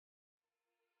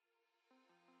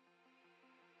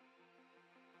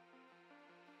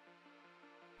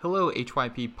Hello,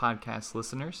 HYP podcast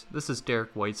listeners. This is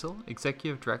Derek Weitzel,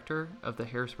 Executive Director of the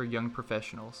Harrisburg Young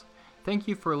Professionals. Thank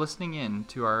you for listening in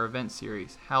to our event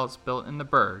series, How It's Built in the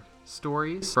Burg,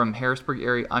 stories from Harrisburg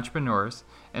area entrepreneurs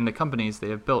and the companies they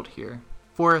have built here.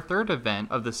 For our third event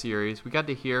of the series, we got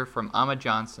to hear from Amma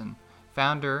Johnson,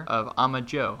 founder of Amma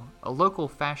Jo, a local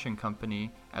fashion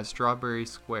company at Strawberry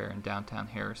Square in downtown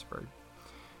Harrisburg.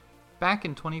 Back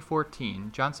in 2014,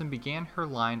 Johnson began her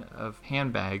line of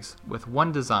handbags with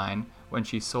one design when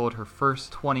she sold her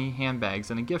first 20 handbags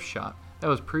in a gift shop that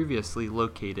was previously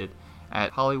located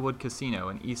at Hollywood Casino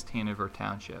in East Hanover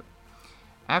Township.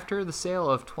 After the sale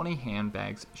of 20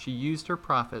 handbags, she used her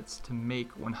profits to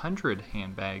make 100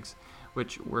 handbags,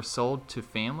 which were sold to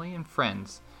family and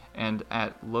friends and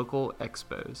at local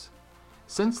expos.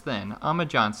 Since then, Amma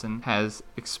Johnson has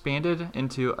expanded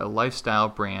into a lifestyle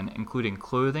brand including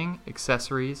clothing,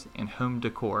 accessories, and home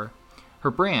decor.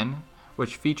 Her brand,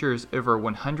 which features over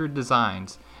 100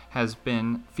 designs, has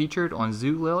been featured on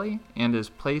Zulily and is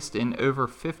placed in over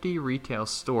 50 retail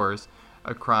stores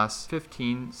across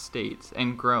 15 states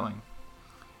and growing.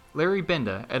 Larry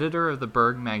Benda, editor of the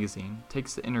Burg magazine,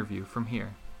 takes the interview from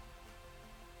here.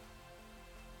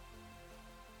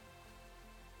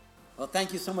 Well,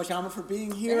 thank you so much, Amma, for being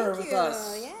here with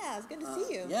us. Yeah, it's good to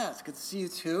see you. Yeah, it's good to see you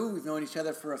too. We've known each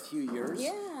other for a few years.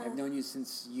 Yeah. I've known you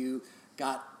since you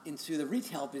got into the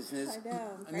retail business. I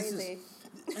know, crazy.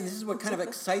 This is what kind of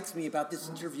excites me about this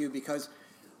interview because,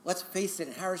 let's face it,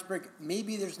 in Harrisburg,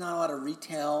 maybe there's not a lot of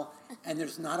retail and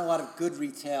there's not a lot of good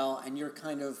retail, and you're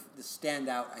kind of the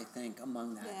standout, I think,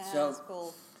 among that. Yeah, So, that's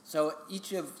cool. So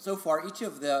each of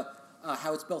the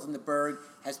How It's Built in the Burg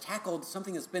has tackled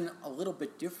something that's been a little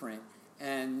bit different,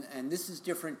 and this is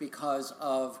different because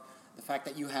of the fact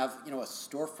that you have a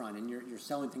storefront and you're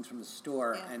selling things from the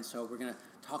store, and so we're going to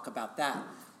talk about that.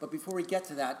 But before we get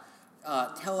to that,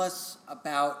 tell us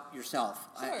about yourself.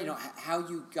 Sure. How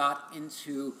you got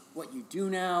into what you do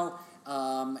now,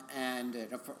 and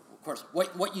of course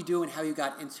what you do and how you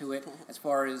got into it as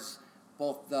far as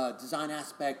both the design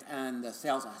aspect and the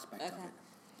sales aspect of it.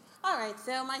 All right,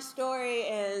 so my story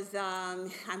is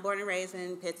I'm born and raised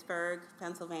in Pittsburgh,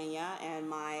 Pennsylvania, and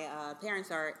my parents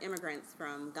are immigrants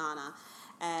from Ghana.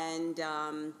 And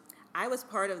I was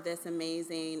part of this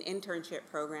amazing internship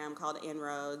program called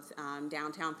Inroads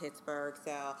downtown Pittsburgh.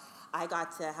 So I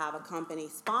got to have a company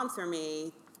sponsor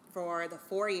me for the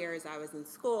 4 years I was in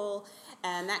school,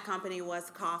 and that company was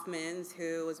Kaufman's,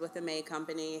 who was with the May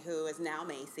Company, who is now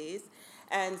Macy's.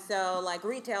 And so,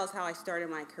 retail is how I started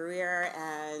my career,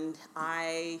 and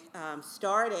I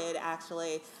started,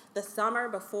 actually, the summer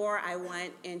before I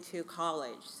went into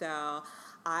college. So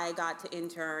I got to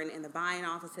intern in the buying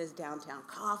offices downtown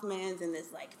Kaufman's in this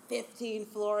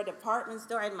 15-floor department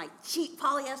store. I had my cheap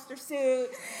polyester suit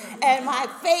and my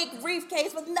fake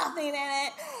briefcase with nothing in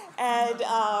it. And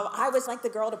I was the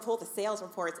girl to pull the sales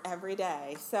reports every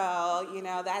day. So,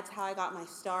 that's how I got my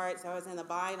start. So I was in the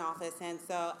buying office. And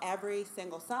so every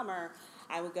single summer,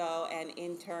 I would go and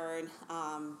intern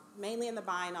mainly in the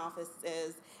buying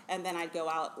offices. And then I'd go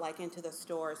out into the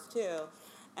stores too.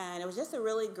 And it was just a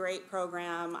really great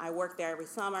program. I worked there every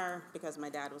summer because my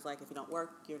dad was like, if you don't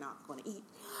work, you're not going to eat.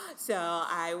 So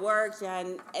I worked,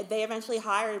 and they eventually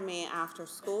hired me after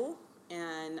school.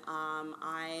 And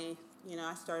I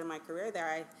started my career there.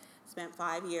 I spent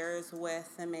 5 years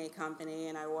with the May Company,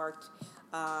 and I worked,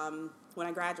 when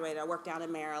I graduated, I worked down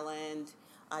in Maryland,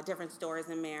 different stores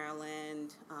in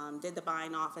Maryland, did the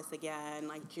buying office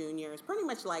again, juniors, pretty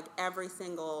much every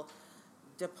single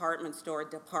department store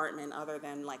department other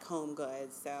than home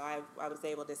goods. So I was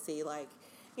able to see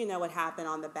what happened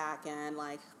on the back end,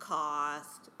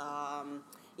 cost,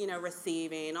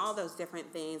 receiving, all those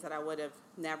different things that I would have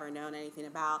never known anything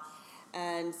about.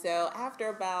 And so after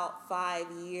about 5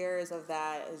 years of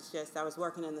that, I was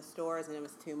working in the stores and it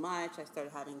was too much. I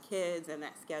started having kids and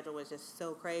that schedule was just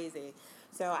so crazy.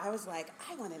 So I was like,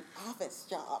 I want an office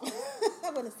job.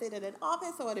 I want to sit in an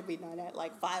office. I want to be done at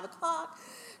 5 o'clock.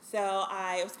 So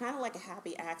it was kind of a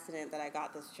happy accident that I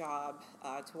got this job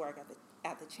to work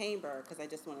at the chamber because I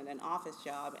just wanted an office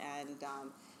job. And,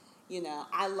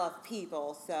 I love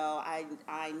people. So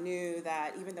I knew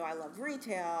that even though I loved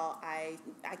retail, I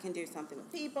can do something with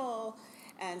people.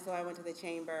 And so I went to the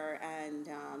chamber and,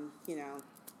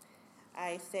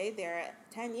 I stayed there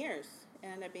 10 years. It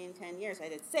ended up being 10 years. I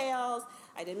did sales.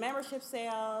 I did membership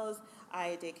sales.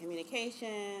 I did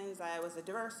communications. I was a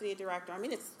diversity director. I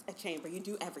mean, it's a chamber. You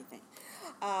do everything.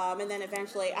 And then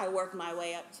eventually I worked my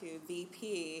way up to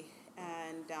VP.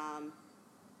 And,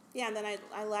 and then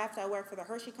I left. I worked for the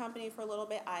Hershey Company for a little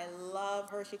bit. I love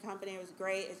Hershey Company. It was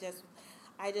great. It's just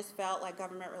I just felt like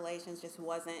government relations just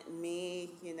wasn't me.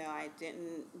 You know, I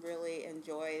didn't really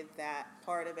enjoy that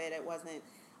part of it. It wasn't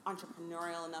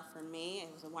entrepreneurial enough for me. It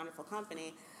was a wonderful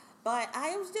company. But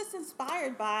I was just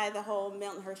inspired by the whole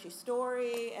Milton Hershey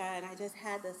story, and I just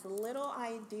had this little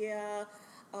idea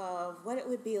of what it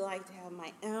would be like to have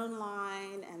my own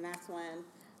line, and that's when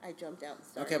I jumped out and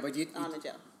started on the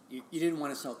job. You didn't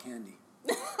want to sell candy.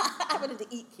 I wanted to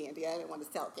eat candy. I didn't want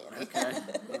to sell candy.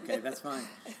 Okay, that's fine.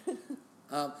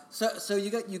 So you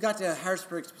got to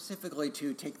Harrisburg specifically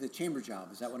to take the chamber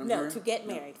job. Is that what I'm hearing? No, to get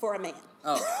married for a man.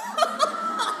 Oh,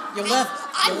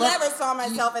 I never saw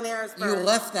myself in Harrisburg. You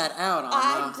left that out.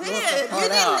 I did. You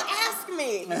didn't ask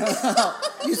me.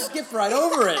 You skipped right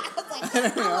over it. I was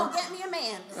like, oh, get me a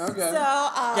man. Okay. So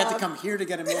you had to come here to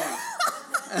get a man.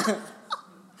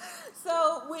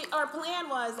 So our plan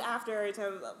was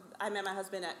I met my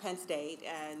husband at Penn State,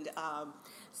 and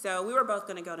so we were both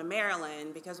going to go to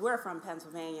Maryland because we're from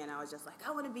Pennsylvania, and I was just like,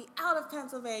 I want to be out of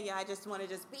Pennsylvania. I just want to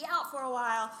just be out for a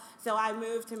while. So I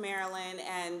moved to Maryland,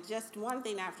 and just one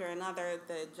thing after another,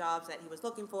 the jobs that he was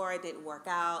looking for, it didn't work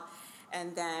out.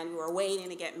 And then we were waiting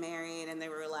to get married, and they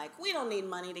were like, we don't need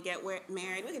money to get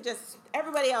married. We can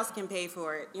everybody else can pay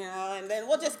for it, you know, and then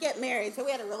we'll just get married. So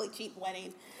we had a really cheap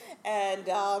wedding. And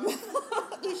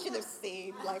you should have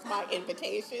seen, like, my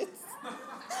invitations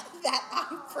that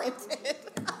I printed.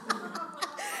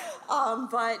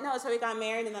 But no, so we got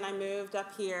married, and then I moved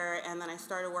up here, and then I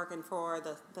started working for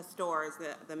the stores,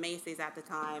 the Macy's at the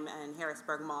time, and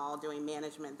Harrisburg Mall, doing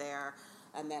management there,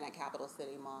 and then at Capital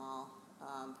City Mall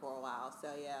for a while.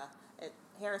 So yeah,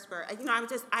 Harrisburg. You know,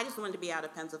 I just wanted to be out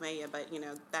of Pennsylvania, but you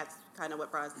know, that's kind of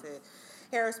what brought us to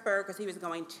Harrisburg, because he was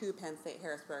going to Penn State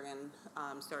Harrisburg and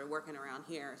started working around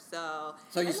here. So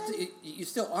you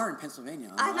still are in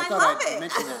Pennsylvania. I thought I'd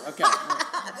mention that. Okay.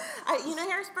 You know,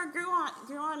 Harrisburg grew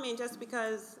on me just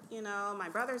because, you know, my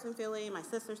brother's in Philly, my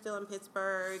sister's still in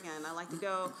Pittsburgh, and I like to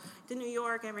go to New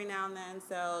York every now and then.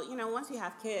 So, you know, once you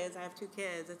have kids, I have 2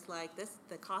 kids, it's like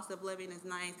the cost of living is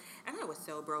nice. And I was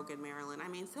so broke in Maryland. I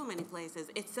mean, so many places.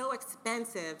 It's so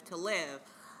expensive to live.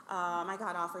 I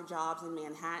got offered jobs in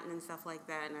Manhattan and stuff like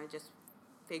that, and I just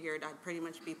figured I'd pretty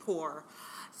much be poor.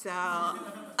 So,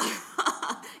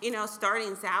 you know,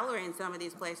 starting salary in some of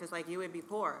these places, like, you would be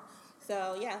poor.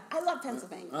 So, yeah, I love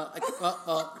Pennsylvania.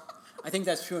 I think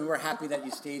that's true, and we're happy that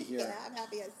you stayed here. Yeah, I'm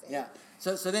happy I stayed. Yeah.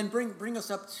 So then bring us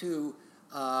up to,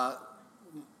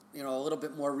 you know, a little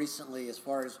bit more recently as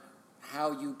far as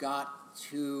how you got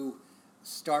to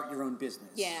start your own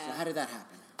business. Yeah. So how did that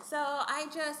happen? So I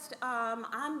just,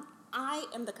 I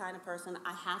am the kind of person,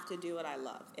 I have to do what I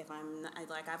love.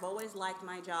 I've always liked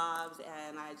my jobs,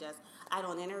 and I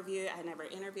don't interview. I never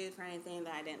interviewed for anything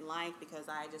that I didn't like, because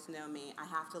I just know me. I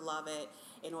have to love it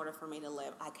in order for me to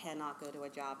live. I cannot go to a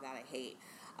job that I hate.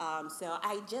 So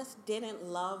I just didn't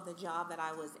love the job that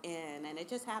I was in, and it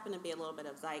just happened to be a little bit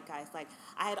of zeitgeist. Like,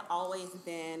 I had always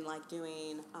been like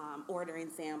doing,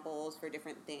 ordering samples for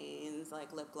different things,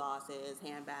 like lip glosses,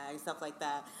 handbags, stuff like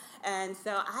that. And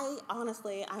so I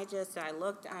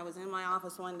was in my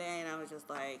office one day, and I was just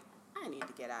like, I need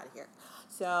to get out of here.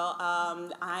 So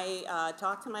I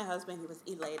talked to my husband. He was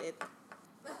elated.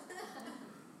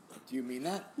 Do you mean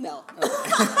that? No.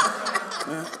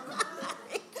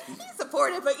 He's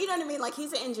supportive, but you know what I mean? Like,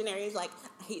 he's an engineer. He's like,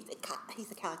 he's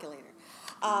a calculator.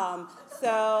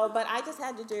 But I just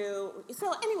had to do,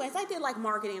 so anyways, I did like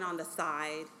marketing on the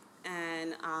side,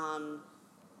 and,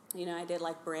 you know, I did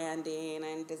like branding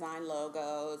and design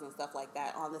logos and stuff like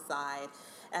that on the side.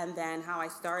 And then how I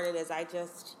started is I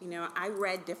just, you know, I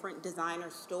read different designer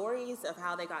stories of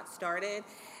how they got started.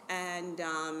 And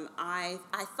I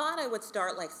thought I would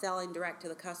start like selling direct to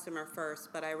the customer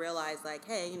first, but I realized like,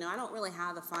 hey, you know, I don't really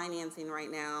have the financing right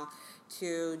now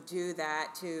to do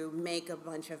that, to make a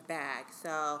bunch of bags.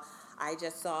 So I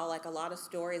just saw like a lot of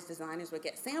stories, designers would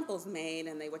get samples made,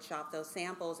 and they would shop those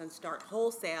samples and start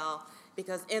wholesale,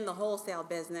 because in the wholesale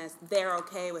business, they're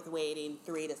okay with waiting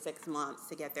 3 to 6 months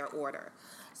to get their order.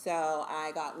 So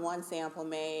I got one sample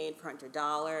made for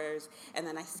 $100, and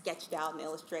then I sketched out in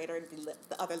Illustrator the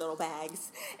other little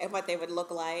bags and what they would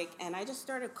look like. And I just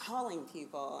started calling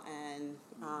people and,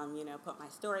 you know, put my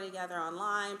story together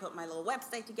online, put my little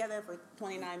website together for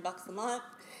 $29 a month.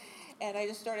 And I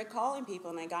just started calling people,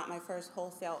 and I got my first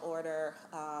wholesale order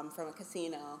from a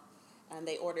casino, and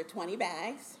they ordered 20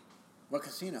 bags. What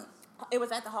casino? It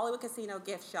was at the Hollywood Casino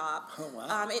gift shop. Oh,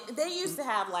 wow. They used to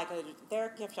have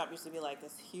their gift shop used to be like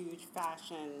this huge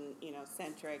fashion, you know,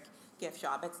 centric gift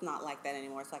shop. It's not like that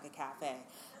anymore. It's like a cafe.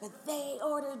 But they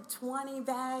ordered 20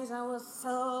 bags. I was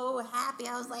so happy.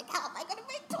 I was like, how am I going to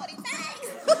make 20 bags?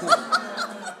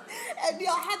 And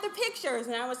I had the pictures,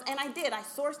 and I did. I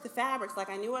sourced the fabrics, like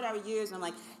I knew what I would use. And I'm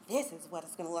like, this is what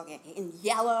it's gonna look like in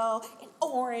yellow, and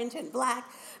orange, and black.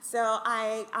 So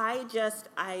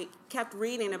I kept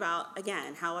reading about,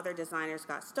 again, how other designers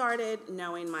got started,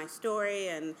 knowing my story,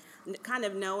 and kind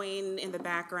of knowing in the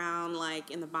background, like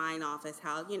in the buying office,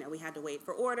 how, we had to wait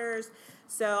for orders.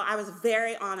 So I was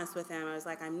very honest with them. I was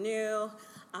like, I'm new.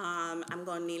 I'm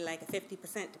going to need like a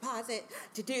 50% deposit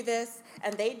to do this.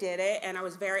 And they did it. And I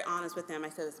was very honest with them. I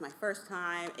said, it's my first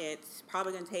time. It's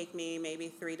probably going to take me maybe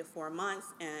 3 to 4 months.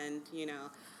 And,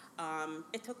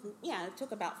 it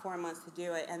took about 4 months to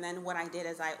do it. And then what I did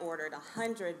is I ordered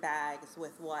 100 bags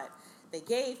with what they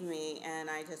gave me. And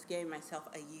I just gave myself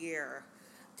a year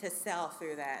to sell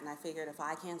through that. And I figured if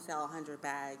I can't sell 100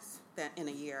 bags in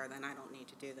a year, then I don't need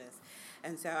to do this.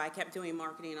 And so I kept doing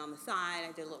marketing on the side.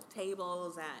 I did little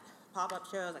tables at pop-up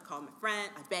shows. I called my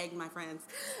friend. I begged my friends.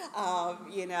 But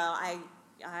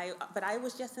I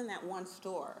was just in that one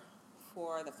store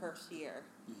for the first year,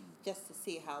 just to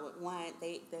see how it went.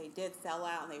 They did sell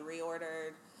out, and they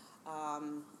reordered. How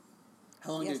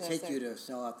long did it take you to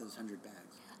sell out those 100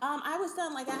 bags? I was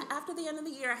done. Like after the end of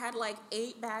the year, I had like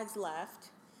 8 bags left.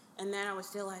 And then I was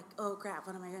still like, oh, crap,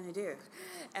 what am I going to do?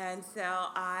 And so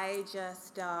I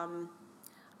just,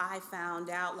 I found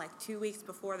out like 2 weeks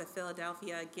before the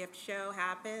Philadelphia gift show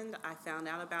happened, I found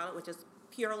out about it, which is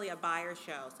purely a buyer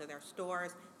show. So their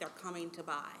stores, they're coming to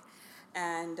buy.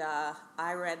 And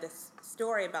I read this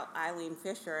story about Eileen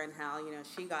Fisher and how,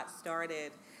 she got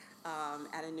started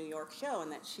at a New York show,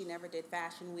 and that she never did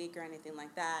Fashion Week or anything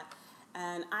like that.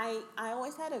 And I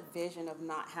always had a vision of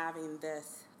not having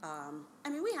this.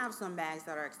 We have some bags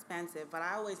that are expensive, but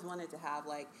I always wanted to have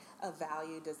like a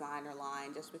value designer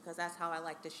line, just because that's how I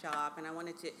like to shop, and I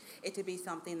wanted it to be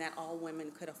something that all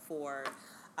women could afford.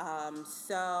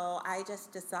 So I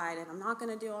just decided I'm not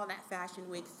going to do all that Fashion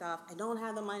Week stuff. I don't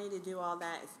have the money to do all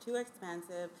that. It's too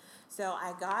expensive. So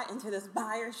I got into this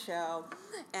buyer show,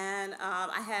 and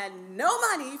I had no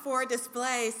money for a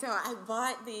display, so I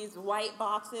bought these white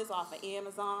boxes off of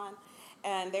Amazon.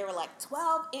 And they were like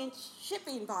 12-inch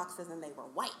shipping boxes, and they were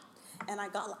white. And I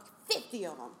got like 50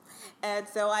 of them. And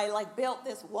so I like built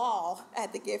this wall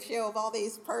at the gift show of all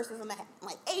these purses, and I had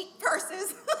like 8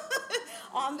 purses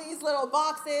on these little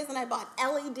boxes. And I bought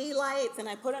LED lights, and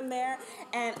I put them there.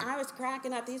 And I was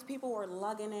cracking up. These people were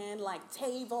lugging in like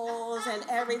tables and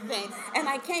everything. And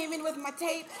I came in with my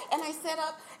tape, and I set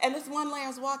up. And this one lady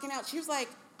was walking out. She was like,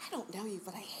 I don't know you,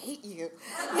 but I hate you.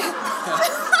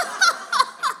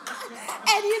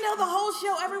 And the whole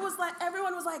show, everyone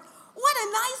was like, what a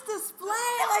nice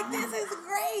display, like this is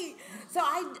great. So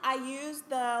I used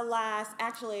that's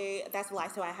a lie.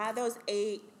 So I had those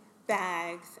 8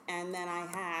 bags, and then I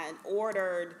had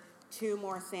ordered 2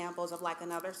 more samples of like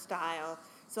another style.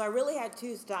 So I really had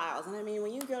 2 styles. And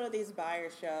when you go to these buyer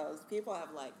shows, people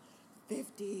have like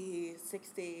 50,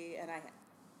 60, and I had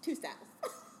 2 styles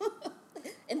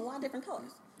in a lot of different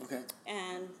colors. Okay.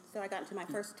 And so I got into my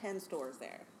first 10 stores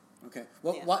there. Okay.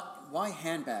 Well, why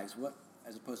handbags? What,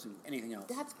 as opposed to anything else?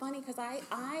 That's funny, because I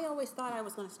always thought I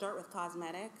was going to start with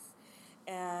cosmetics,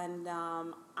 and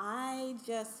I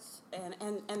just and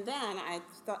then I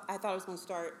thought I was going to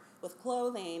start with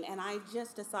clothing, and I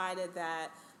just decided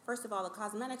that first of all, the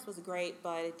cosmetics was great,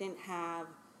 but it didn't have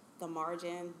the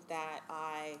margin that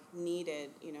I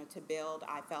needed, to build.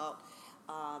 I felt.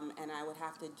 And I would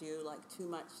have to do like too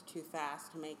much too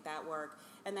fast to make that work.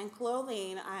 And then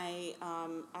clothing, I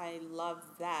love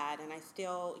that, and I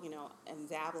still, am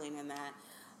dabbling in that.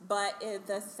 But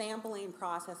the sampling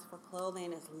process for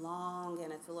clothing is long,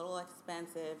 and it's a little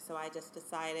expensive, so I just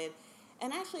decided,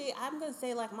 and actually, I'm going to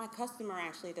say like my customer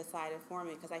actually decided for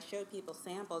me, because I showed people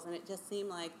samples, and it just seemed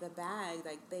like the bag,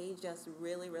 like they just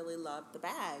really, really loved the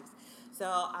bags. So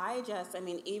I just,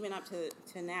 even up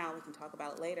to now, we can talk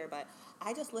about it later, but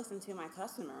I just listened to my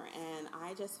customer, and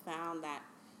I just found that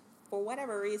for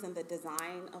whatever reason, the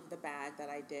design of the bag that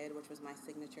I did, which was my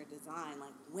signature design,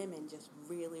 like women just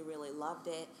really, really loved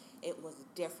it. It was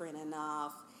different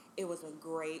enough. It was a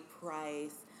great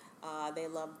price. They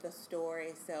loved the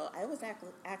story. So it was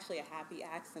actually a happy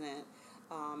accident.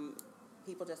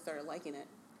 People just started liking it.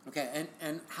 Okay,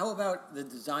 and how about the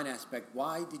design aspect?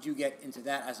 Why did you get into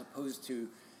that as opposed to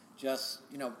just,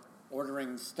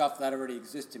 ordering stuff that already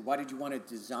existed? Why did you want to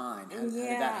design? How did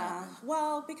that happen?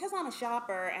 Well, because I'm a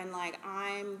shopper, and like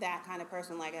I'm that kind of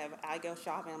person. Like if I go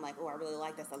shopping, I'm like, oh, I really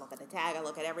like this. I look at the tag, I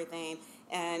look at everything,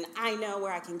 and I know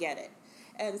where I can get it.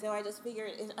 And so I just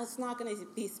figured it's not going to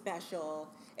be special.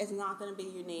 It's not going to be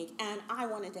unique. And I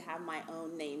wanted to have my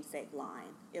own namesake line.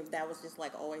 If that was just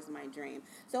like always my dream.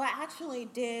 So I actually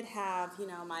did have,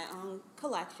 my own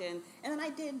collection. And then I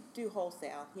did do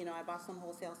wholesale. I bought some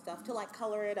wholesale stuff to like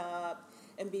color it up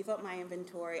and beef up my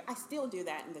inventory. I still do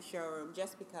that in the showroom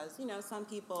just because, some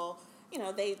people,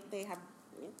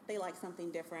 they like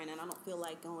something different, and I don't feel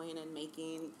like going and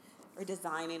making or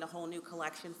designing a whole new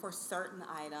collection for certain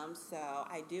items, so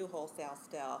I do wholesale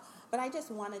still. But I just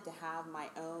wanted to have my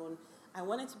own, I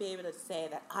wanted to be able to say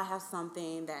that I have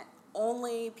something that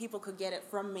only people could get it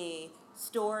from me,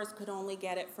 stores could only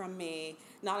get it from me,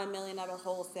 not a million other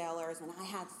wholesalers, and I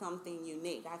had something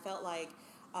unique. I felt like,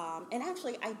 and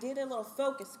actually I did a little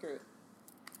focus group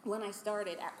when I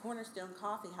started at Cornerstone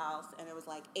Coffee House, and it was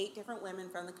like 8 different women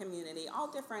from the community,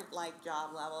 all different like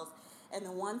job levels. And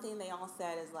the one thing they all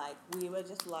said is like, we would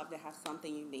just love to have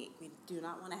something unique. We do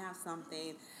not want to have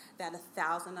something that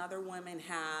 1,000 other women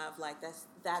have. Like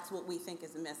that's what we think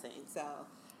is missing. So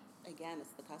again,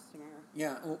 it's the customer.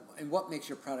 Yeah, and what makes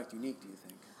your product unique, do you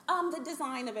think? The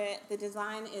design of it. The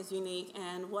design is unique,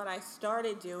 and what I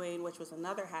started doing, which was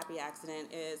another happy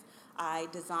accident, is I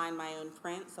designed my own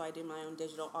print, so I do my own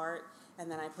digital art,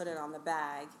 and then I put it on the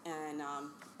bag. And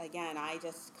again, I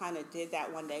just kind of did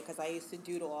that one day because I used to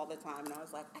doodle all the time, and I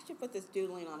was like, I should put this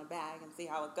doodling on a bag and see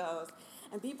how it goes.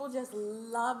 And people just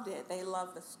loved it. They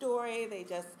loved the story.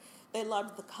 They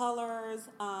loved the colors,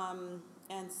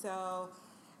 and so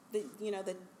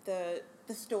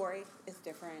the story is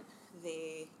different.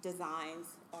 The designs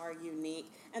are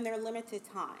unique, and they're limited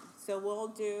time. So we'll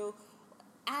do,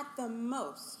 at the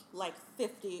most, like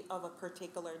 50 of a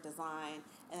particular design,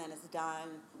 and then it's done.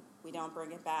 We don't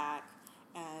bring it back,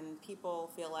 and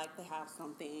people feel like they have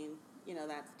something,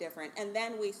 that's different. And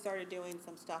then we started doing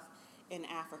some stuff in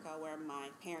Africa where my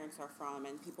parents are from,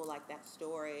 and people like that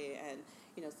story, and,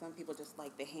 some people just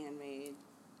like the handmade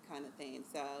kind of thing.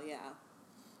 So, yeah.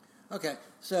 Okay,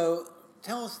 so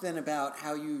tell us then about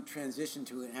how you transitioned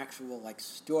to an actual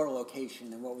store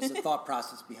location, and what was the thought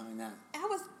process behind that?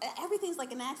 Everything's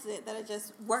like an accident that it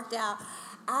just worked out.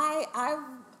 I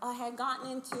had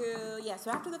gotten into,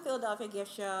 so after the Philadelphia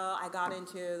gift show, I got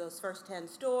into those first 10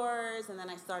 stores, and then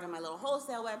I started my little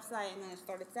wholesale website, and then I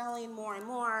started selling more and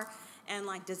more, and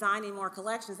designing more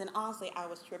collections. And honestly, I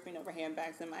was tripping over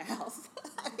handbags in my house.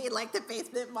 I mean, the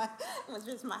basement was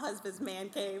just my husband's man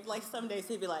cave. Some days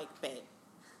he'd be like, babe,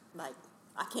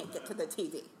 I can't get to the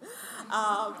TV.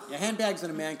 Handbags in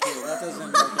a man cave, that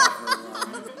doesn't work out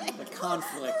very well. The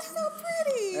conflict. That's so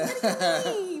pretty.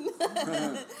 What do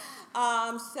you mean?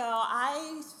 So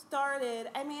I started,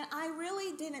 I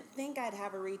really didn't think I'd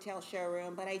have a retail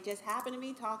showroom, but I just happened to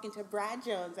be talking to Brad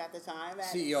Jones at the time.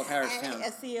 CEO of Harristown.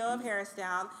 CEO of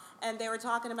Harristown. And they were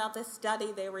talking about this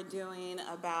study they were doing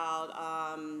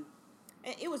about,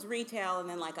 it was retail and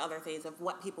then other things of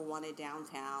what people wanted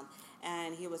downtown.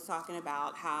 And he was talking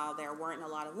about how there weren't a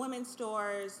lot of women's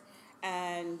stores,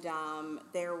 and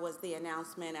there was the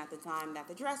announcement at the time that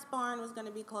the Dress Barn was going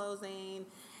to be closing.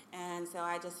 And so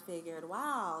I just figured,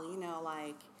 wow,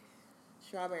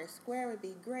 Strawberry Square would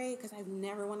be great, because I've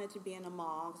never wanted to be in a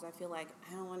mall, because I feel like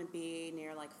I don't want to be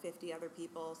near 50 other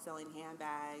people selling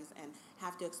handbags and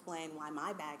have to explain why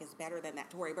my bag is better than that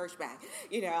Tory Burch bag.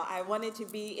 I wanted to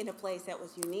be in a place that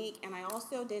was unique, and I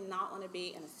also did not want to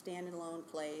be in a standalone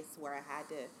place where I had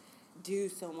to do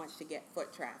so much to get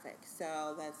foot traffic.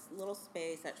 So that little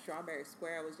space at Strawberry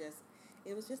Square was just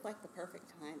the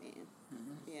perfect timing.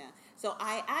 Mm-hmm. Yeah. So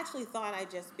I actually thought I'd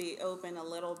just be open a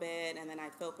little bit, and then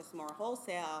I'd focus more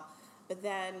wholesale. But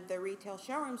then the retail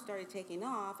showroom started taking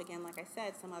off. Again, like I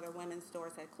said, some other women's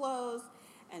stores had closed,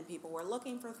 and people were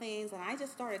looking for things. And I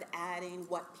just started adding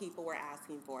what people were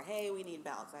asking for. Hey, we need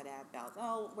belts. I'd add belts.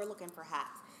 Oh, we're looking for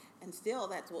hats. And still,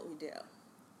 that's what we do.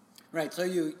 Right. So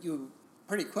you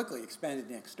pretty quickly expanded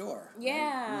next door.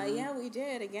 Yeah, right? Mm-hmm. Yeah, we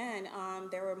did. Again,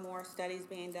 there were more studies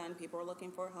being done. People were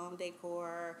looking for home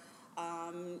decor.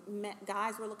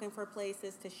 Guys were looking for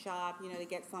places to shop, to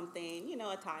get something,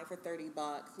 a tie for $30,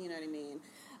 you know what I mean?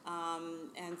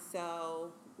 And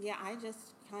so, I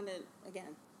just kind of,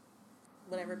 again,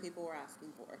 whatever people were asking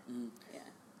for. Mm-hmm.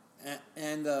 Yeah.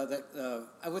 And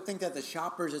I would think that the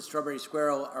shoppers at Strawberry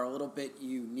Square are a little bit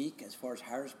unique as far as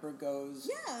Harrisburg goes.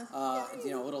 Yeah.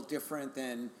 A little different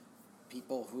than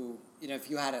people who, if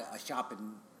you had a shop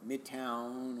in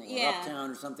Midtown or Uptown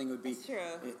or something, it would be. That's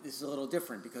true. This is a little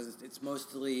different because it's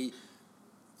mostly.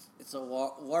 It's a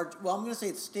large. Well, I'm going to say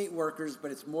it's state workers,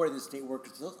 but it's more than state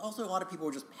workers. There's also a lot of people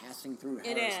who are just passing through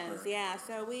Harrisburg. It is, yeah.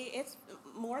 So it's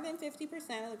more than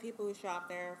 50% of the people who shop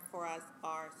there for us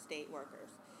are state workers,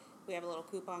 we have a little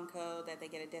coupon code that they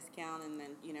get a discount, and then,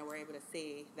 we're able to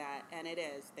see that. And it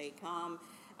is. They come,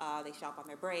 they shop on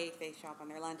their break, they shop on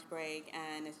their lunch break,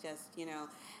 and it's just,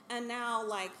 and now,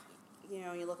 like,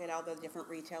 you look at all the different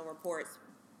retail reports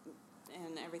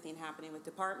and everything happening with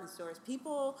department stores.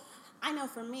 People, I know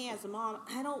for me as a mom,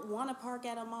 I don't want to park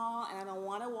at a mall, and I don't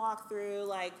want to walk through,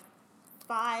 like,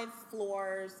 5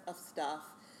 floors of stuff,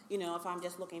 if I'm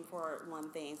just looking for one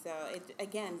thing. So,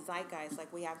 again, zeitgeist,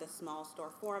 like, we have the small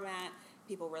store format.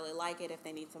 People really like it. If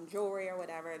they need some jewelry or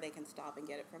whatever, they can stop and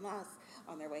get it from us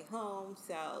on their way home.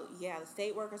 So, yeah, the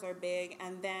state workers are big.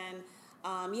 And then,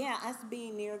 us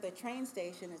being near the train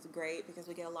station is great because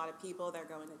we get a lot of people. They're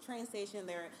going to the train station.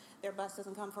 Their bus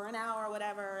doesn't come for an hour or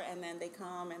whatever, and then they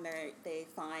come and they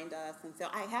find us. And so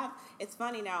it's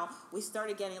funny now, we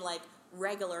started getting, like,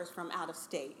 regulars from out of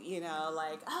state,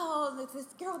 like, oh, this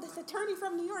girl, this attorney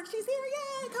from New York, she's here,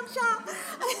 yay, come shop.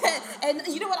 And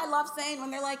you know what I love saying when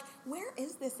they're like, where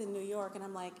is this in New York? And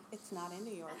I'm like, it's not in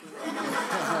New York.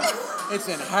 It's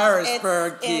in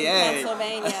Harrisburg, PA. In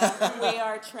Pennsylvania. We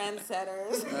are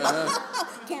trendsetters.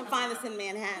 Can't find us in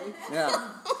Manhattan. Yeah.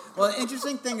 Well, the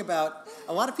interesting thing about,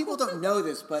 a lot of people don't know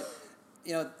this, but,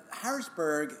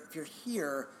 Harrisburg, if you're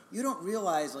here, you don't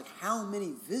realize, like, how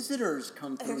many visitors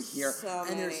come through here. So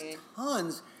and many. There's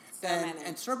tons.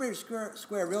 And Strawberry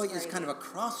Square really is kind of a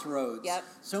crossroads. Yep.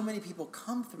 So many people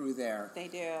come through there. They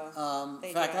do.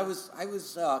 In fact, I was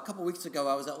a couple weeks ago,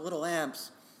 I was at Little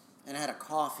Amps, and I had a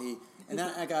coffee, and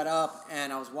then I got up,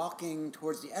 and I was walking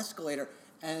towards the escalator,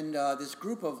 and this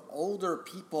group of older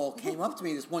people came up to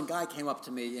me. This one guy came up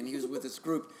to me, and he was with this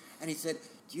group, and he said,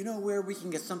 do you know where we can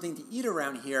get something to eat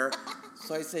around here?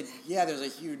 So I said, yeah, there's a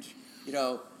huge,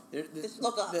 just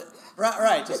look up.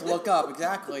 Right, just look up,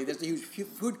 exactly. There's a huge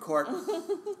food court.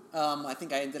 I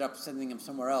think I ended up sending him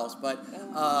somewhere else, but People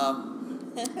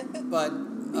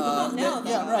don't know,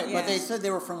 yeah, right. Yeah. But they said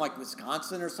they were from, like,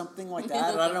 Wisconsin or something like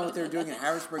that. I don't know what they were doing in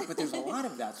Harrisburg, but there's a lot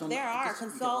of that. So there are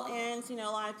consultants, a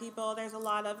lot of people. There's a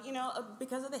lot of,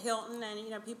 because of the Hilton,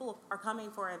 and, people are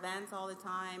coming for events all the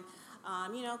time.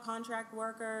 Contract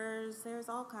workers, there's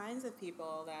all kinds of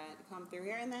people that come through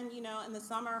here. And then, in the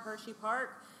summer, Hershey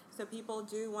Park. So people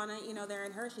do want to, they're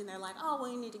in Hershey and they're like, oh,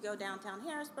 well, you need to go downtown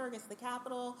Harrisburg. It's the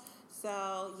capital.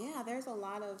 So, yeah, there's a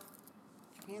lot of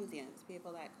transients,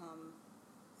 people that come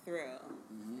through.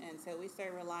 Mm-hmm. And so we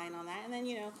started relying on that. And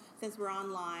then, since we're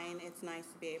online, it's nice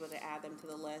to be able to add them to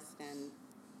the list and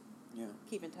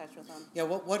keep in touch with them. Yeah,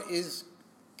 what is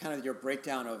kind of your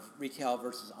breakdown of retail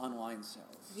versus online sales?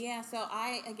 Yeah, so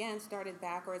I, again, started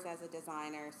backwards as a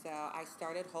designer. So I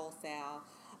started wholesale,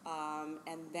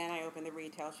 and then I opened the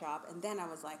retail shop, and then I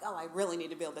was like, oh, I really need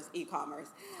to build this e-commerce.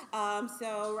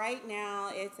 So right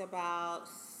now it's about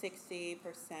 60%,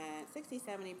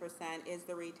 70% is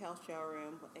the retail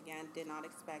showroom. Again, did not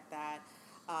expect that.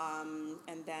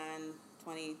 And then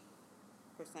 20%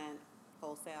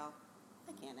 wholesale.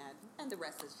 I can't add. And the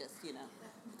rest is just,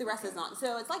 the rest is not.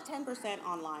 So it's like 10%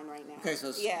 online right now. Okay,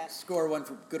 so score one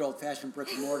for good old-fashioned brick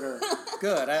and mortar.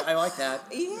 Good, I like that.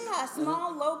 Yeah,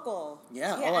 small local.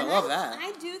 Yeah, I love that.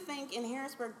 I do think in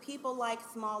Harrisburg, people like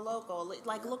small local.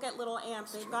 Like, look at Little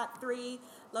Amps. They've got 3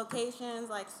 locations.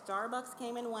 Like, Starbucks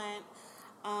came and went.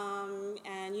 And,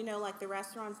 like the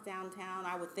restaurants downtown,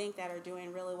 I would think that are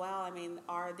doing really well. I mean,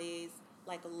 are these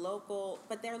like local,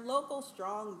 but they're local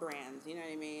strong brands, you know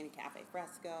what I mean? Cafe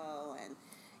Fresco and,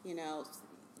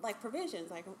 like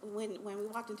Provisions. Like when we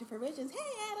walked into Provisions, hey,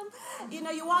 Adam,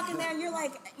 you walk in there and you're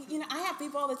like, I have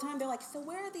people all the time, they're like, so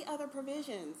where are the other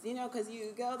Provisions? Because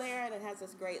you go there and it has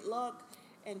this great look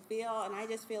and feel, and I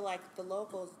just feel like the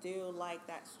locals do like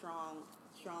that strong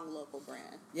local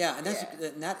brand. Yeah, and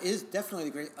that is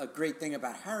definitely a great thing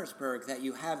about Harrisburg, that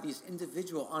you have these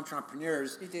individual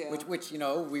entrepreneurs, which we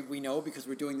know because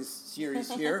we're doing this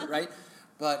series here, right?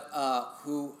 But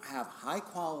who have high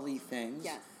quality things.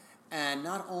 Yes. And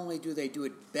not only do they do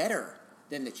it better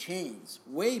than the chains,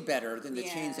 way better than the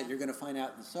chains that you're going to find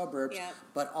out in the suburbs,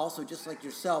 but also, just like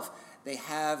yourself, they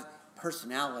have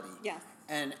personality. Yes.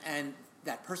 And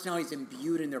that personality is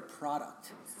imbued in their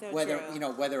product. So whether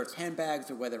true. Whether it's handbags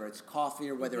or whether it's coffee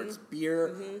or whether it's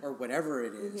beer or whatever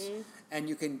it is, and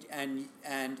you can and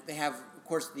they have, of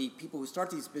course, the people who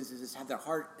start these businesses have their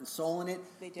heart and soul in it.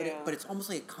 They do. But it's almost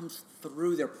like it comes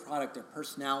through their product, their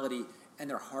personality, and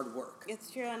their hard work. It's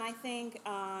true, and I think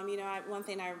one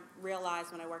thing I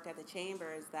realized when I worked at the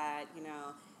chamber is that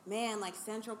man, like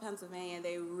Central Pennsylvania,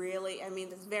 they really,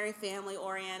 it's very family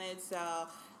oriented, so.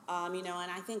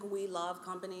 And I think we love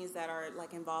companies that are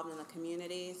like involved in the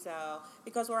community. So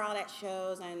because we're out at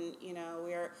shows, and we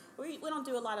don't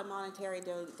do a lot of monetary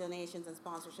donations and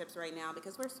sponsorships right now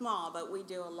because we're small, but we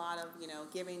do a lot of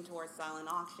giving towards silent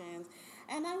auctions.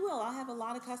 And I'll have a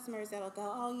lot of customers that'll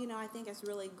go, I think it's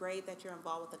really great that you're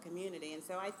involved with the community. And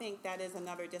so I think that is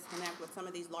another disconnect with some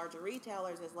of these larger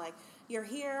retailers is like, you're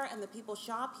here and the people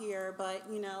shop here, but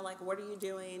like, what are you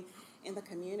doing in the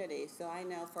community? So I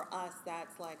know for us,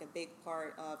 that's like a big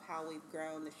part of how we've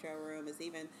grown the showroom is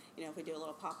even, if we do a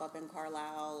little pop-up in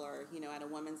Carlisle or, at a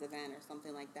women's event or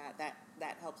something like that,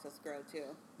 that helps us grow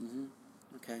too. Mm-hmm.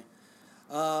 Okay.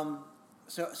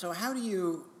 So how do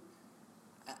you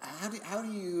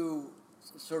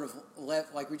sort of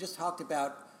like we just talked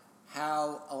about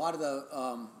how a lot of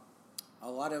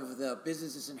the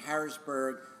businesses in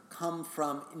Harrisburg come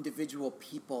from individual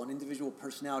people and individual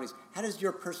personalities. How does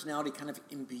your personality kind of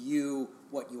imbue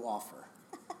what you offer?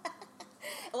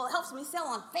 Well, it helps me sell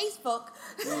on Facebook.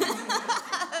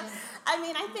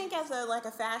 I think as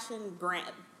a fashion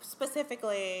brand,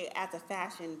 specifically as a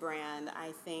fashion brand,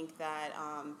 I think that,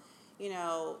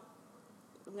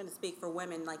 I'm going to speak for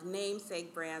women, like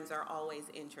namesake brands are always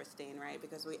interesting, right?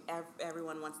 Because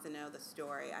everyone wants to know the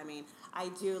story. I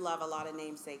do love a lot of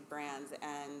namesake brands,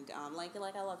 and like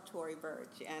I love Tory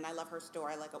Burch, and I love her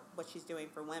story, like what she's doing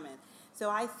for women. So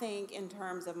I think in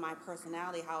terms of my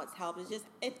personality, how it's helped,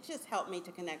 it just helped me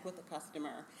to connect with the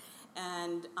customer.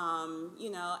 And,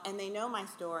 and they know my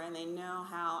story and they know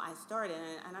how I started.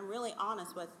 And I'm really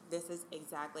honest with this is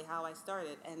exactly how I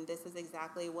started. And this is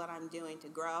exactly what I'm doing to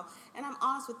grow. And I'm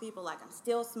honest with people, like I'm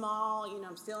still small,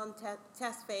 I'm still in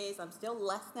test phase. I'm still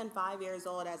less than 5 years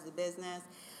old as a business.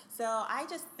 So I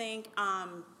just think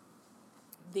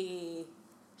the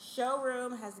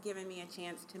showroom has given me a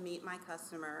chance to meet my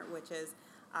customer, which is,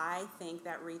 I think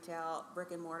that retail,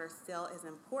 brick and mortar still is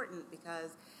important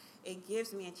because it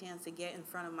gives me a chance to get in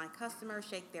front of my customer,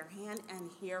 shake their hand,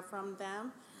 and hear from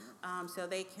them, so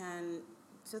they can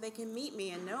meet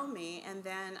me and know me. And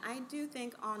then I do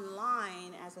think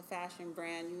online as a fashion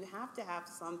brand, you have to have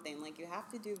something. Like you have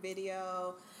to do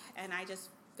video. And I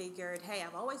just figured, hey,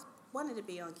 I've always wanted to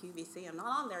be on QVC. I'm not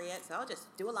on there yet, so I'll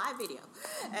just do a live video,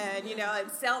 and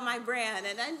and sell my brand.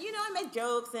 And then I make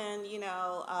jokes, and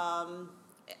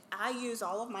I use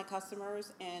all of my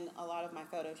customers in a lot of my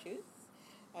photo shoots.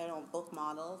 I don't book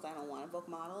models. I don't want to book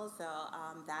models. So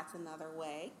that's another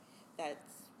way that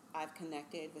I've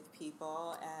connected with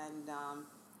people. And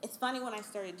it's funny when I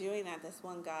started doing that. This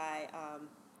one guy,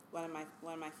 one of my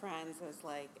friends, was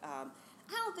like, "I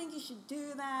don't think you should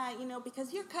do that,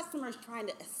 because your customer's trying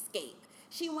to escape.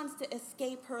 She wants to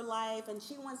escape her life, and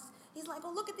He's like,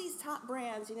 "Oh, look at these top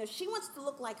brands. She wants to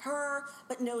look like her,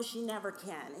 but no, she never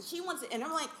can. And she wants to." And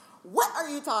I'm like, "What are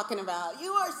you talking about?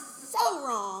 You are so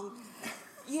wrong."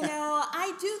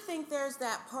 I do think there's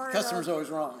that part. Customer's always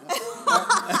wrong.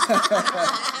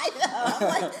 I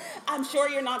know. I'm sure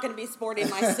you're not going to be sporting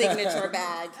my signature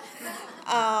badge.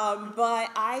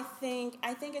 But I think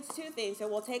it's two things. So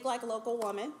we'll take like a local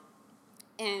woman,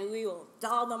 and we will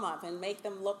doll them up and make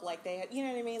them look like they had,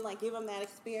 like give them that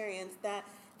experience that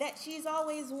she's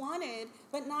always wanted,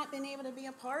 but not been able to be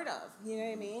a part of. You know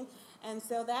what I mean? And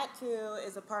so that too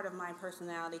is a part of my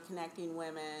personality, connecting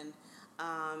women.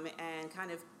 And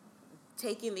kind of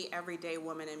taking the everyday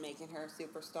woman and making her a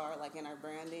superstar, like in our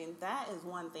branding. That is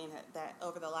one thing that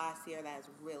over the last year that has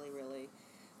really, really,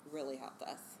 really helped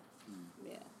us.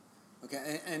 Yeah.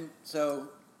 Okay, and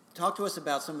so talk to us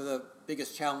about some of the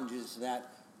biggest challenges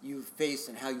that you've faced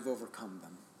and how you've overcome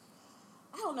them.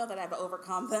 I don't know that I've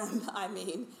overcome them.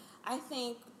 I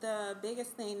think the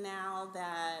biggest thing now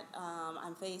that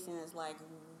I'm facing is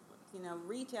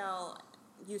retail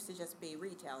used to just be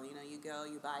retail. You go,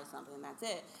 you buy something, and that's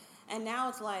it. And now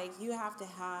it's like you have to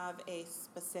have a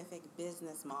specific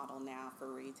business model now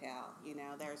for retail.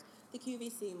 There's the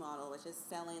QVC model, which is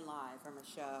selling live from a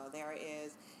show. There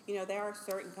is, there are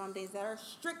certain companies that are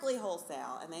strictly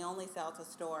wholesale, and they only sell to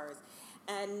stores.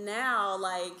 And now,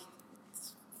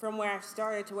 from where I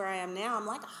started to where I am now, I'm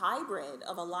like a hybrid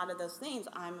of a lot of those things.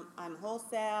 I'm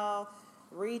wholesale,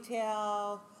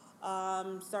 retail,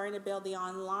 starting to build the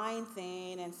online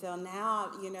thing. And so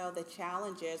now, the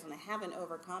challenges, and I haven't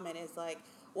overcome it, is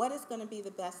what is going to be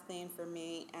the best thing for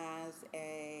me as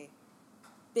a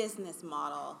business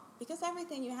model? Because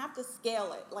everything, you have to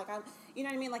scale it. You know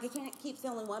what I mean? You can't keep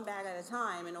selling one bag at a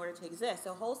time in order to exist.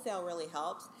 So wholesale really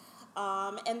helps.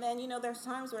 And then, there's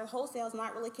times where wholesale is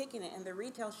not really kicking it, and the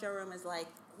retail showroom is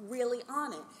really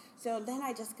on it. So then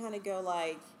I just kind of go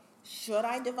should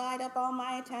I divide up all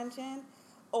my attention,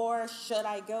 or should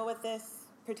I go with this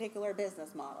particular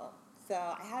business model? So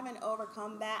I haven't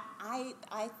overcome that.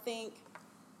 I think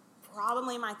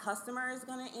probably my customer is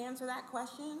going to answer that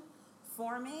question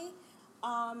for me.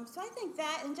 So I think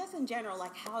that, and just in general,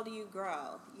 like, how do you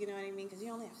grow? You know what I mean? Because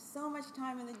you only have so much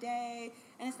time in the day,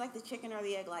 and it's like the chicken or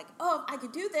the egg, like, oh, I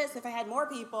could do this if I had more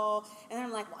people, and then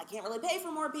I'm like, well, I can't really pay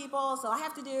for more people, so I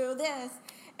have to do this.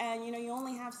 And, you know, you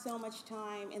only have so much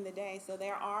time in the day, so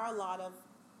there are a lot of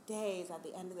days at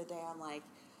the end of the day I'm like,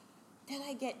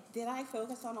 did I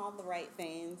focus on all the right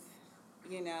things?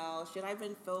 You know, should I have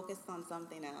been focused on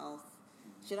something else?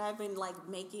 Should I have been, like,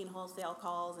 making wholesale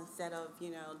calls instead of, you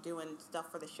know, doing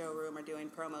stuff for the showroom or doing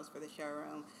promos for the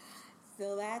showroom?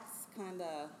 So that's kind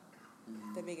of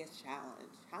the biggest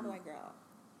challenge. How do I grow?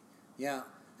 Yeah.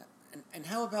 And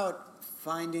how about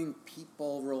finding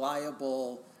people,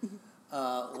 reliable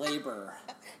labor?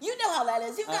 You know how that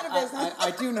is. You've got a business.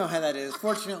 I do know how that is.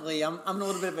 Fortunately, I'm in a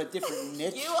little bit of a different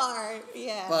niche. You are,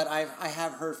 yeah. But I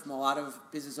have heard from a lot of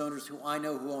business owners who I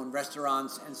know who own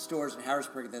restaurants and stores in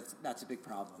Harrisburg that's a big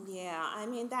problem. Yeah, I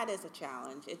mean, that is a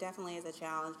challenge. It definitely is a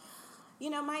challenge. You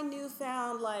know, my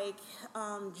newfound, like,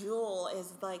 jewel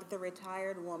is, like, the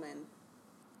retired woman.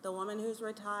 The woman who's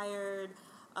retired,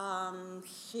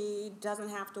 she doesn't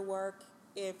have to work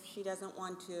if she doesn't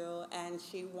want to, and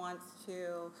she wants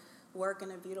to work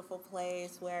in a beautiful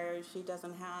place where she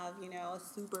doesn't have, you know, a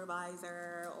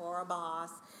supervisor or a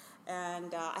boss.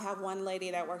 And I have one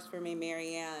lady that works for me,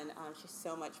 Marianne. She's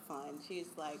so much fun. She's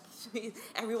like,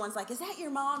 everyone's like, is that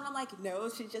your mom? And I'm like, no,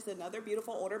 she's just another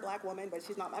beautiful older black woman, but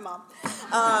she's not my mom.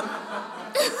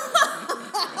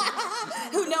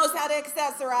 Who knows how to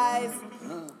accessorize.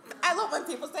 I love when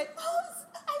people say, oh,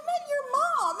 I met your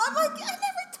mom. I'm like, I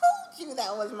never told you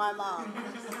that was my mom.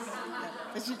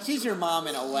 She's your mom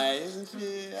in a way, isn't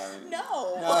she?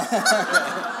 No.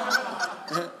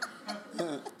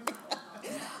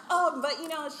 But, you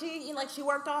know, she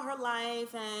worked all her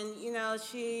life, and, you know,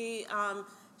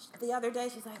 the other day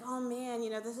she's like, oh, man, you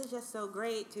know, this is just so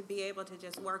great to be able to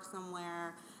just work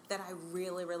somewhere that I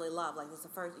really, really love. Like, this is the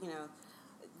first, you know,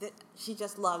 she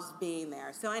just loves being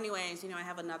there. So anyways, you know, I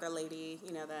have another lady,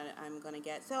 you know, that I'm going to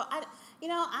get. So,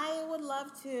 I would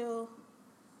love to,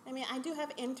 I mean, I do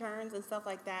have interns and stuff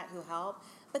like that who help,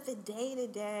 but the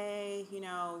day-to-day, you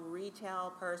know,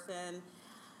 retail person,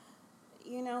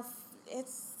 you know,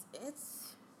 it's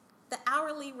the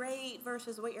hourly rate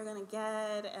versus what you're going to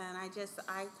get, and I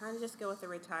kind of just go with the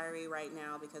retiree right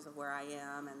now because of where I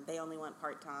am, and they only want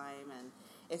part-time, and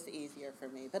it's easier for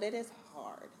me, but it is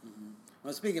hard. Mm-hmm.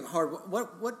 Well, speaking of hard,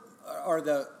 what are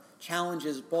the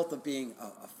challenges both of being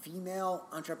a female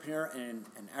entrepreneur and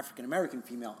an African-American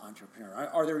female entrepreneur?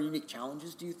 Are there unique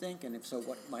challenges, do you think? And if so,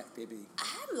 what might they be?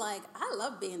 I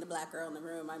love being the black girl in the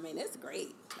room. I mean, it's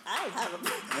great.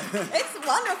 It's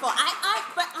wonderful.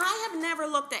 But I have never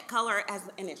looked at color as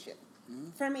an issue.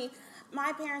 Mm-hmm. For me,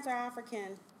 my parents are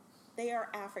African. They are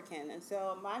African. And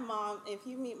so my mom, if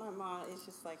you meet my mom, it's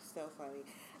just like so funny.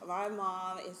 My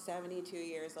mom is 72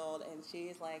 years old, and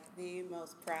she's like the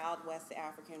most proud West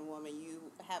African woman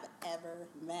you have ever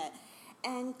met.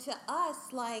 And to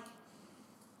us, like,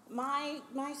 my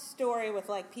story with,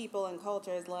 like, people and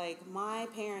culture is, like, my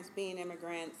parents being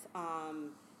immigrants,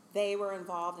 they were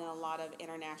involved in a lot of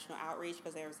international outreach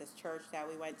because there was this church that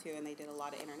we went to, and they did a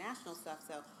lot of international stuff.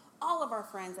 So all of our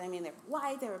friends, I mean, they were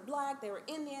white, they were black, they were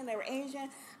Indian, they were Asian.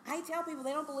 I tell people,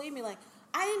 they don't believe me, like,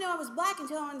 I didn't know I was black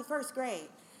until I was in the first grade.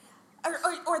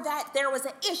 Or that there was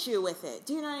an issue with it.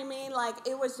 Do you know what I mean? Like,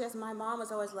 it was just, my mom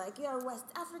was always like, you're West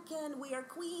African, we are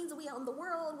queens, we own the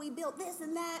world, we built this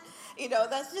and that. You know,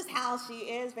 that's just how she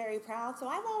is, very proud. So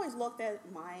I've always looked at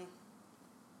my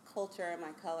culture and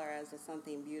my color as just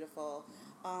something beautiful.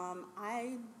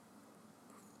 I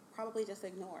probably just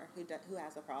ignore who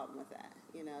has a problem with that.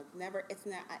 You know, I've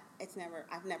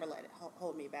never let it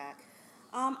hold me back.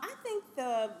 I think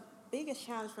the biggest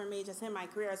challenge for me just in my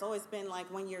career has always been, like,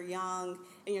 when you're young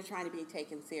and you're trying to be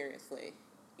taken seriously.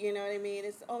 You know what I mean?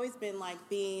 It's always been like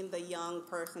being the young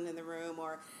person in the room,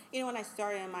 or, you know, when I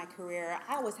started in my career,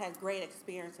 I always had great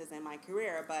experiences in my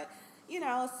career, but, you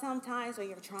know, sometimes when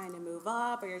you're trying to move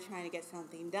up or you're trying to get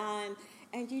something done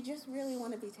and you just really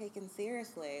want to be taken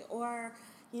seriously, or,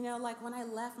 you know, like when I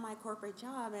left my corporate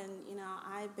job, and, you know,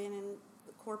 I've been in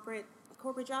corporate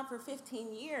job for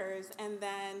 15 years, and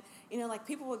then, you know, like,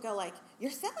 people would go like,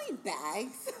 you're selling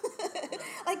bags?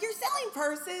 Like, you're selling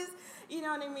purses? You know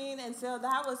what I mean? And so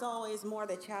that was always more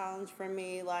the challenge for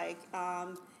me, like,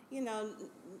 you know,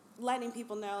 letting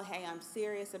people know, hey, I'm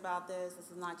serious about this. This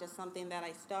is not just something that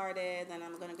I started, and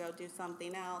I'm going to go do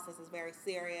something else. This is very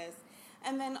serious.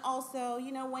 And then also,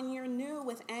 when you're new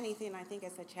with anything, I think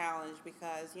it's a challenge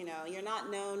because, you're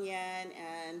not known yet.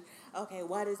 And, okay,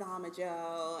 what is Ama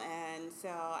Joe? And so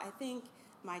I think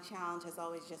my challenge has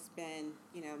always just been,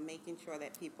 making sure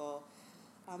that people,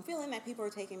 feeling that people are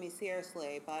taking me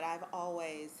seriously. But I've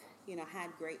always,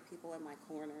 had great people in my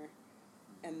corner.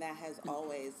 And that has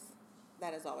always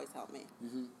helped me.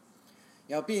 Mm-hmm.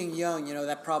 Being young,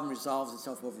 that problem resolves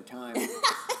itself over time.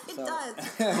 It does.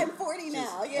 I'm 40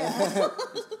 now, yeah.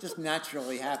 It just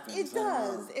naturally happens. It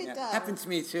does. It does. Happened to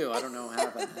me, too. I don't know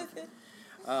how that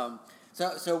happened.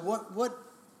 So what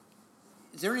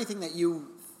is there anything that you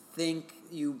think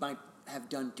you might have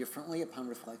done differently upon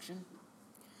reflection?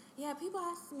 Yeah, people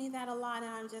ask me that a lot,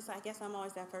 and I guess I'm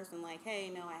always that person like, hey,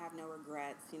 no, I have no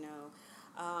regrets,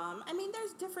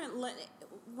 there's different,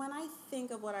 when I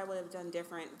think of what I would have done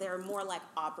different, they're more like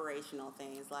operational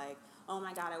things, like, oh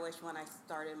my God, I wish when I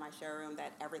started my showroom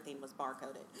that everything was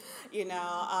barcoded, you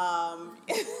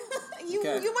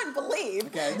wouldn't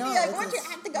believe, what you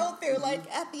have to go through, like,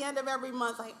 at the end of every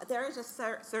month, like, there is just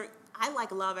certain, I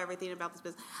love everything about this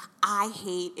business. I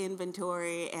hate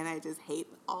inventory, and I just hate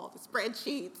all the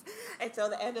spreadsheets. And so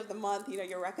the end of the month,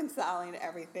 you're reconciling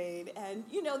everything. And,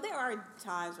 there are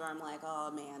times where I'm like, oh,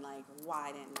 man, like,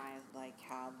 why didn't I, like,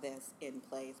 have this in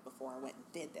place before I went and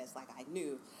did this? Like, I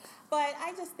knew. But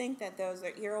I just think that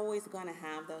you're always going to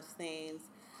have those things.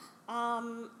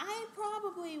 I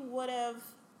probably would have,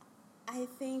 I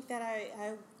think that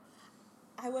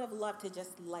I would have loved to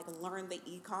just, like, learn the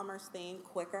e-commerce thing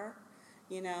quicker,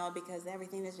 because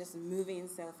everything is just moving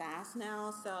so fast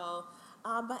now. So,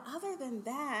 but other than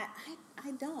that,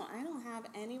 I don't have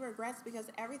any regrets because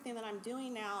everything that I'm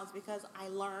doing now is because I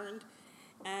learned,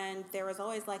 and there was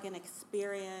always, like, an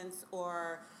experience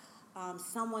or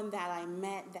someone that I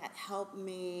met that helped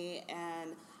me,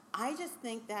 and I just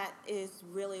think that is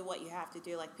really what you have to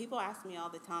do. Like, people ask me all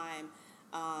the time,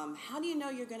 how do you know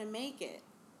you're going to make it?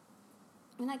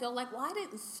 And I go, like, well, I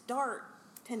didn't start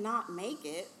to not make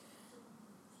it.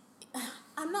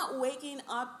 I'm not waking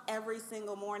up every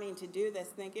single morning to do this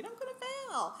thinking, I'm going to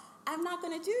fail. I'm not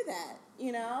going to do that,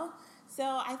 So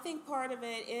I think part of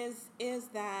it is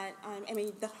that,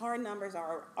 the hard numbers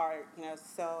are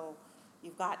so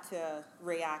you've got to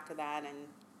react to that and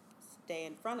stay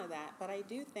in front of that. But I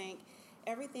do think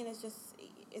everything is just,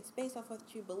 it's based off what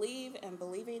you believe and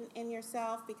believing in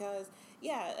yourself because,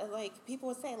 like people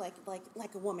would say, like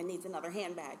a woman needs another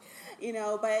handbag,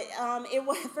 but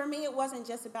for me, it wasn't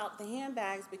just about the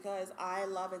handbags because I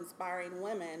love inspiring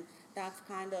women. That's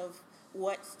kind of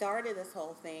what started this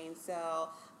whole thing. So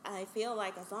I feel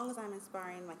like as long as I'm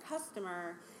inspiring my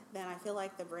customer, then I feel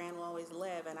like the brand will always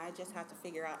live, and I just have to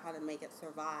figure out how to make it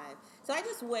survive. So I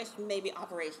just wish maybe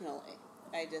operationally,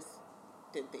 I just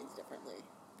did things differently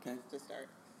to start.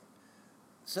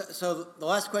 So the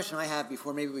last question I have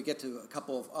before maybe we get to a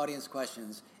couple of audience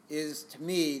questions is, to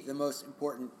me, the most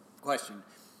important question,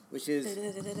 which is,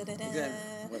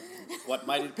 what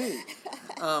might it be?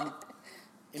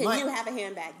 Can you have a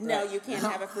handbag? No, you can't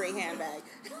have a free handbag.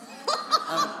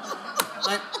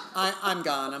 I'm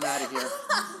gone. I'm out of here.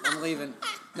 I'm leaving.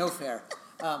 No fair.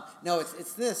 No,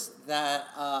 it's this that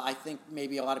I think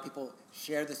maybe a lot of people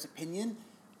share this opinion.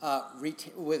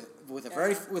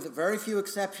 With very few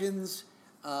exceptions,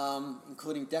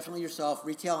 including definitely yourself,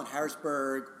 retail in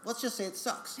Harrisburg, let's just say it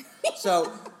sucks.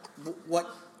 So,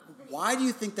 why do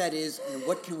you think that is, and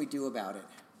what can we do about it?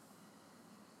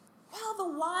 Well,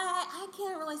 the why, I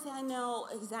can't really say I know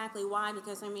exactly why,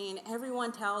 because,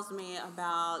 everyone tells me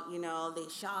about, the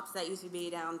shops that used to be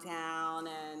downtown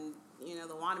and,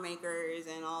 the Wanamaker's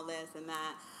and all this and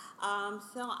that.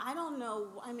 So I don't know.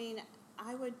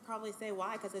 I would probably say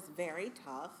why, because it's very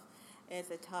tough.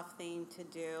 It's a tough thing to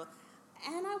do.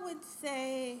 And I would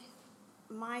say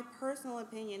my personal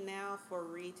opinion now for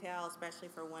retail, especially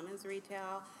for women's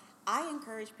retail, I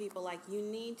encourage people, like, you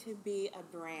need to be a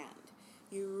brand.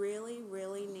 You really,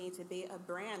 really need to be a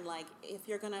brand. Like, if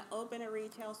you're going to open a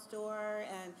retail store,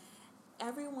 and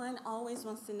everyone always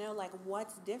wants to know, like,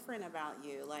 what's different about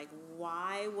you? Like,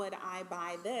 why would I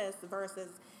buy this versus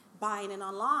buying it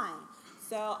online?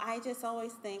 So I just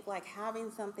always think, like,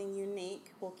 having something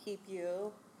unique will keep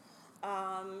you.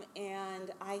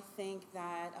 And I think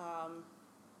that,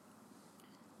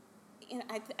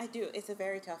 I do. It's a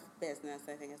very tough business.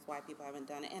 I think that's why people haven't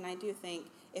done it. And I do think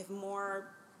if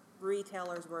more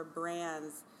retailers were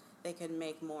brands, they could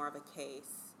make more of a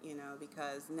case,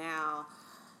 because now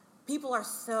people are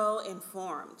so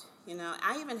informed. You know,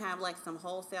 I even have like some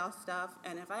wholesale stuff,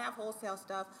 and if I have wholesale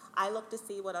stuff, I look to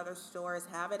see what other stores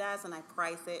have it as, and I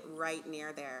price it right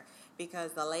near there.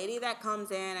 Because the lady that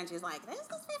comes in and she's like, this is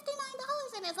 $59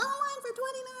 and it's online for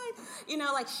 $29, you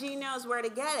know, like she knows where to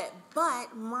get it.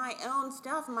 But my own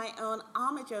stuff, my own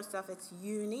Amajo stuff, it's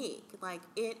unique. Like,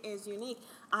 it is unique.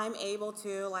 I'm able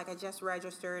to, like, I just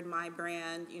registered my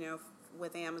brand, you know,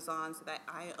 with Amazon, so that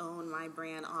I own my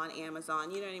brand on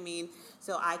Amazon, you know what I mean?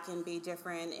 So I can be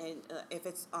different, and if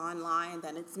it's online,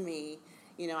 then it's me.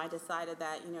 You know, I decided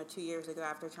that, you know, 2 years ago,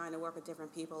 after trying to work with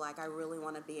different people, like, I really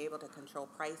want to be able to control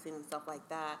pricing and stuff like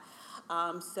that.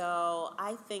 So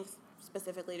I think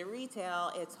specifically to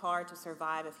retail, it's hard to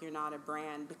survive if you're not a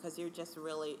brand, because you're just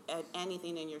really,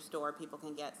 anything in your store, people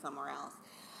can get somewhere else.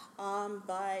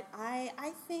 But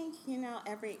I think, you know,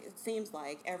 it seems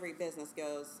like every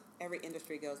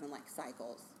industry goes in like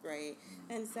cycles, right?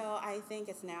 And so I think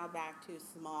it's now back to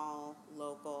small,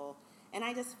 local, and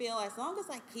I just feel as long as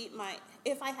I keep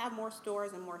if I have more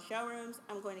stores and more showrooms,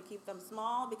 I'm going to keep them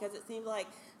small, because it seems like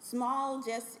small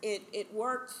it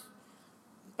worked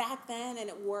back then and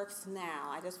it works now.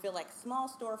 I just feel like small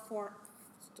store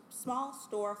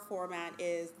format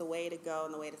is the way to go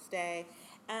and the way to stay.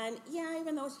 And yeah,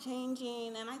 even though it's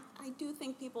changing, and I do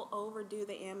think people overdo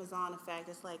the Amazon effect.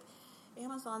 It's like,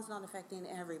 Amazon's not affecting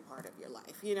every part of your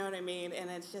life, you know what I mean? And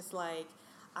it's just like,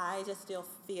 I just still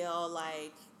feel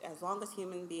like as long as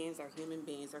human beings are going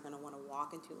to want to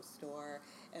walk into a store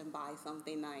and buy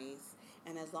something nice.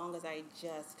 And as long as I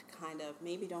just kind of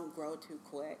maybe don't grow too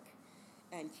quick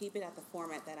and keep it at the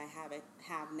format that I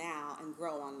have now and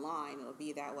grow online, it'll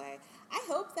be that way. I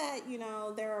hope that, you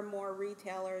know, there are more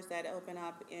retailers that open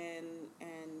up in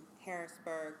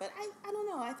Harrisburg, but I don't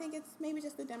know. I think it's maybe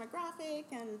just the demographic,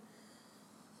 and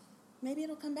maybe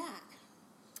it'll come back.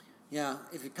 Yeah,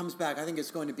 if it comes back, I think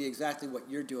it's going to be exactly what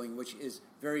you're doing, which is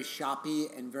very shoppy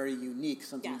and very unique,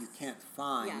 something you can't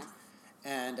find. Yes.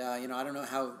 And, you know, I don't know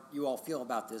how you all feel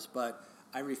about this, but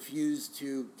I refuse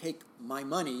to take my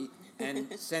money and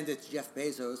send it to Jeff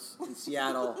Bezos in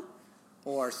Seattle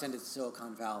or send it to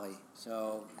Silicon Valley.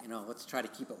 So, you know, let's try to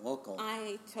keep it local.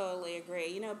 I totally agree.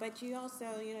 You know, but you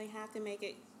also, you know, you have to make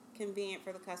it convenient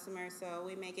for the customer, so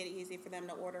we make it easy for them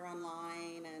to order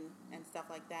online and stuff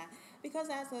like that. Because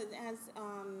as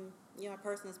you know, a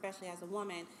person, especially as a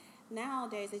woman,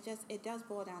 nowadays it does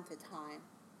boil down to time.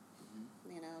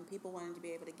 Mm-hmm. You know, and people wanting to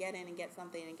be able to get in and get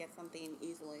something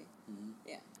easily. Mm-hmm.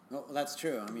 Yeah. Well, that's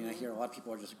true. I mean, I hear a lot of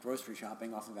people are just grocery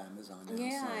shopping off of Amazon now.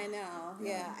 Yeah, so, I know.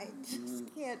 Yeah, I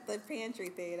just can't. The pantry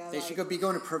thing. They should be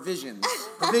going to Provisions.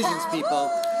 Provisions, people.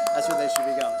 That's where they should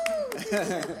be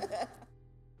going.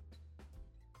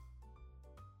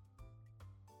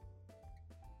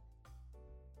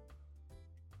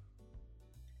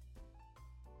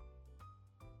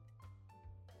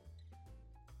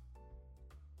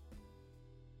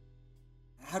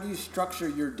 How do you structure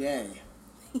your day?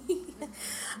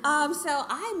 So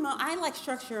I like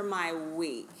structure my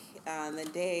week. The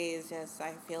days just,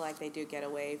 I feel like they do get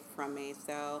away from me.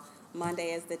 So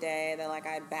Monday is the day that like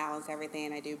I balance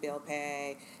everything. I do bill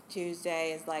pay.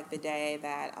 Tuesday is like the day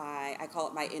that I call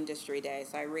it my industry day.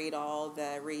 So I read all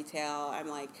the retail. I'm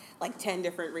like 10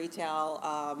 different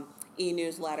retail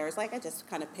e-newsletters. Like I just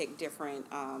kind of pick different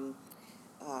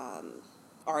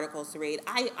articles to read.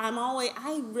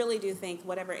 I really do think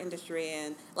whatever industry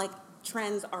in, like,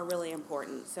 trends are really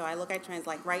important. So I look at trends,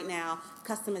 like right now,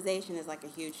 customization is like a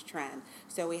huge trend.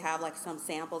 So we have like some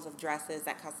samples of dresses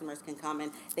that customers can come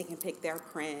and they can pick their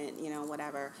print, you know,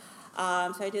 whatever.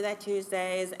 So I do that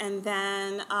Tuesdays. And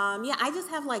then, I just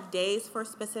have like days for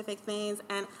specific things.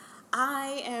 And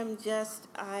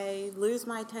I lose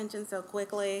my attention so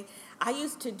quickly. I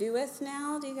use Todoist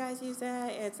now. Do you guys use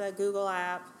that? It's a Google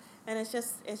app. And it's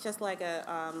just like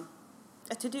a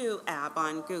to-do app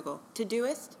on Google,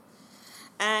 Todoist.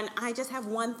 And I just have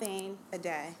one thing a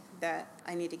day that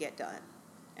I need to get done.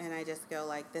 And I just go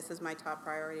like, this is my top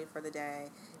priority for the day,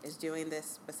 is doing this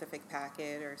specific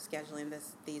packet or scheduling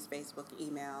these Facebook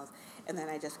emails. And then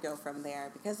I just go from there,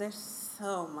 because there's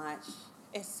so much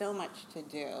to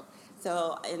do.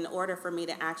 So in order for me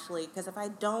to actually, because if I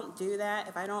don't do that,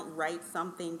 if I don't write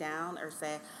something down or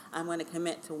say I'm going to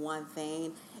commit to one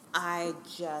thing,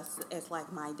 it's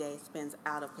like my day spins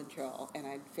out of control, and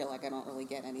I feel like I don't really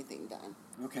get anything done.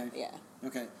 Okay. Yeah.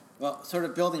 Okay. Well, sort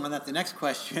of building on that, the next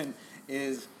question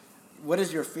is, what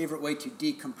is your favorite way to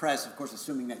decompress? Of course,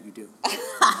 assuming that you do.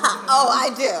 Oh, I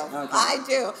do. Okay. I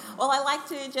do. Well, I like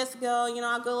to just go,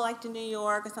 I'll go like to New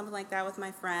York or something like that with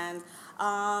my friends.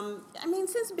 I mean,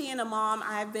 since being a mom,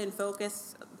 I've been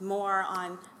focused more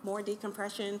on more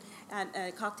decompression at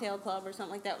a cocktail club or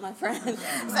something like that with my friends.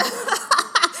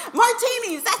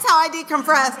 Martinis, that's how I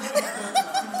decompress.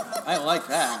 I like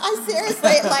that. I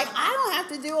seriously, like, I don't have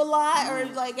to do a lot, or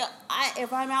like,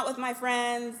 if I'm out with my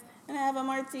friends and I have a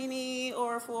martini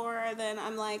or 4, then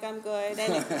I'm like, I'm good.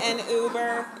 And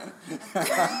Uber.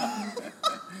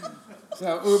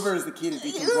 So Uber is the key to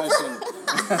decompression.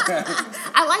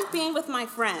 I like being with my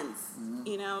friends.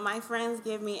 You know, my friends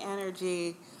give me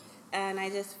energy, and I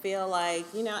just feel like,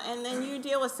 you know, and then you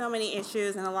deal with so many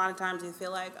issues, and a lot of times you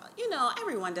feel like, you know,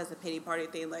 everyone does a pity party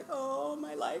thing, like, oh,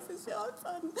 my life is so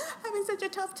fun, having such a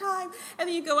tough time. And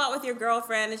then you go out with your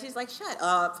girlfriend, and she's like, shut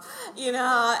up, you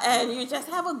know, and you just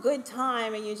have a good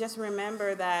time, and you just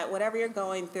remember that whatever you're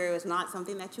going through is not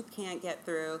something that you can't get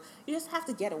through. You just have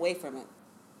to get away from it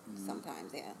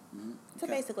sometimes, yeah. So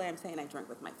basically, I'm saying I drink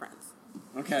with my friends.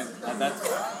 Okay,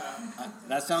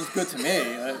 that sounds good to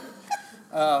me.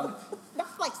 Not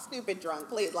like stupid drunk,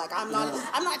 please. Like I'm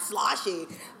not sloshy,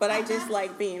 but I just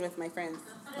like being with my friends.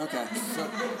 Okay.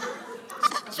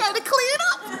 Trying to clean it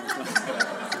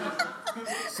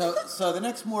up. So the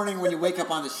next morning when you wake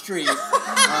up on the street, I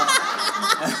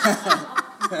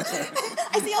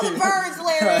see all the birds,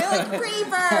 Larry, like pretty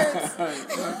birds.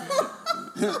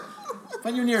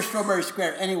 but you're near Strawberry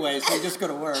Square anyway, so you just go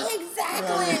to work.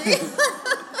 Exactly.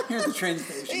 Here at the train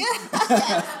station.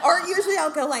 Yeah. Or usually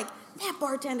I'll go like, that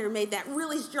bartender made that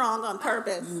really strong on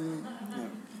purpose.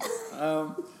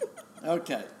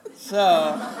 Okay,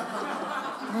 so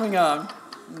moving on.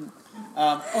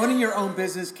 Owning your own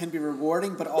business can be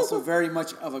rewarding, but also very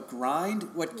much of a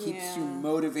grind. What keeps you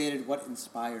motivated? What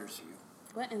inspires you?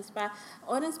 What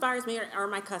inspires me are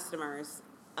my customers.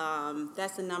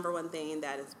 That's the number one thing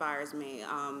that inspires me.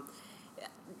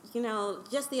 You know,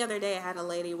 just the other day I had a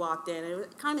lady walked in. It was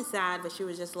kind of sad, but she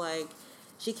was just like,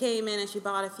 she came in and she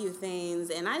bought a few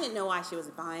things, and I didn't know why she was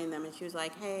buying them. And she was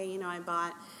like, hey, you know, I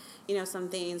bought, you know, some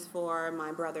things for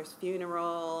my brother's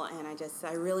funeral, and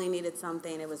I really needed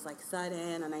something. It was like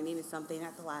sudden, and I needed something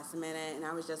at the last minute. And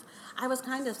I was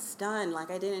kind of stunned, like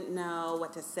I didn't know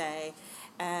what to say.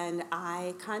 And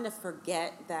I kind of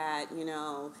forget that, you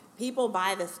know, people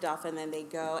buy this stuff and then they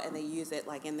go and they use it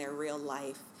like in their real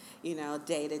life, you know,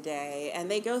 day to day. And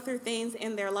they go through things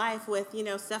in their life with, you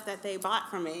know, stuff that they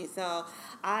bought from me. So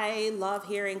I love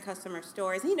hearing customer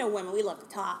stories. You know, women, we love to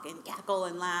talk and cackle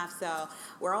and laugh. So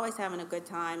we're always having a good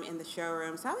time in the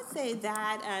showroom. So I would say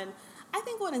that. And I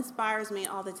think what inspires me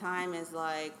all the time is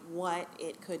like what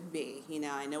it could be. You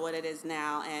know, I know what it is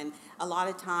now, and a lot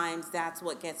of times that's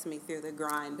what gets me through the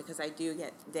grind, because I do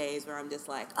get days where I'm just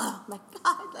like, oh my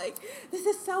God, like this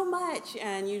is so much.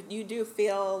 And you do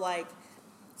feel like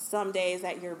some days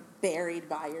that you're buried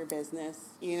by your business,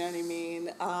 you know what I mean?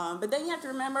 But then you have to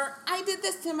remember, I did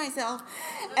this to myself.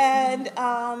 And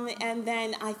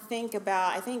then I think you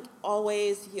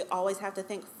always have to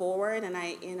think forward. And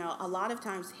a lot of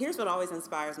times, here's what always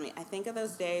inspires me. I think of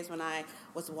those days when I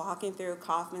was walking through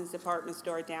Kaufman's department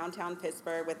store downtown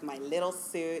Pittsburgh with my little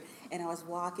suit, and I was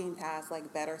walking past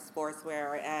like Better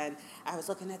Sportswear, and I was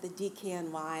looking at the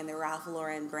DKNY and the Ralph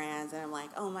Lauren brands, and I'm like,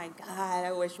 oh my God,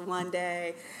 I wish one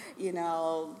day, you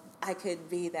know, I could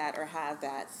be that or have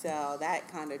that. So that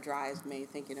kind of drives me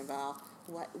thinking about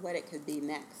what it could be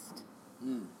next.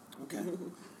 Okay.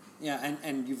 Yeah,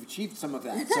 and you've achieved some of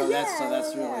that. So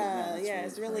that's really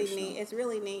it's really neat. It's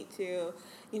really neat to,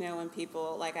 you know, when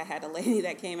people, like I had a lady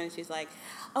that came in and she's like,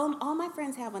 all my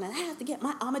friends have one and I have to get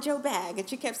my Ama Joe bag. And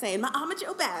she kept saying, my Ama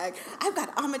Joe bag. I've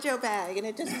got Ama Joe bag. And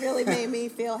it just really made me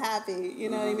feel happy, you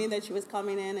know what I mean, that she was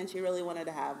coming in and she really wanted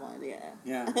to have one,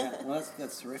 Yeah, well,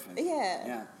 that's terrific.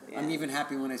 Yeah. I'm even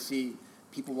happy when I see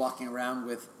people walking around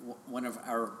with one of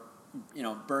our, you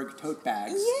know, Berg tote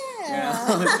bags. Yeah.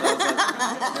 You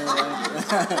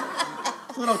know?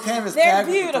 Little canvas They're bag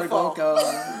beautiful. with the logo.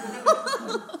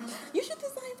 You should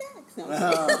design bags. No,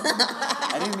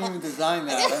 I didn't even design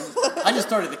that. I just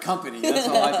started the company. That's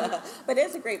all I did. But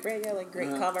it's a great brand. Yeah, like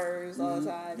great covers all the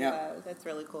time. Yeah. That's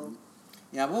really cool.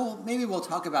 Yeah, well, maybe we'll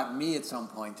talk about me at some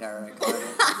point, Eric.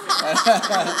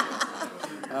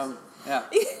 Yeah.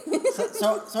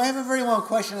 So I have a very long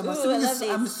question. I'm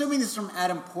assuming this is from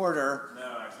Adam Porter.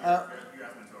 No, actually, you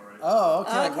asked me to already. Oh,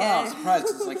 okay. Wow, I'm surprised.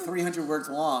 It's like 300 words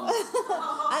long.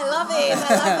 I love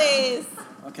these.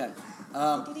 Okay.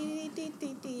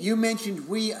 You mentioned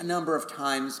we a number of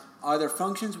times. Are there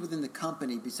functions within the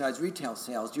company besides retail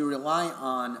sales? Do you rely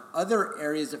on other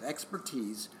areas of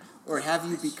expertise, or have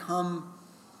you become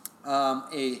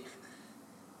it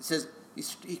says,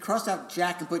 He crossed out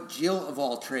Jack and put Jill of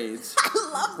all trades. I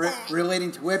love that.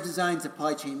 Relating to web design,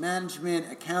 supply chain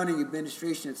management, accounting,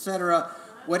 administration, etc.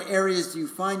 What areas do you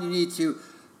find you need to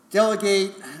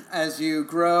delegate as you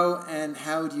grow, and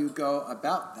how do you go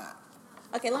about that?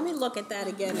 Okay, let me look at that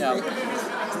again.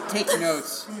 Yeah. Take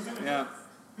notes. Yeah.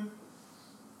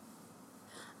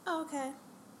 Okay.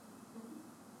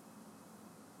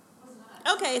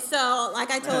 Okay, so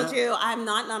like I told you, I'm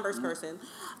not numbers person,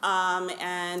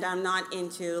 and I'm not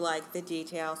into like the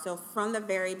detail. So from the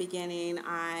very beginning,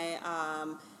 I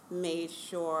made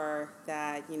sure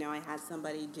that I had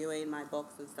somebody doing my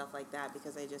books and stuff like that,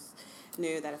 because I just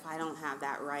knew that if I don't have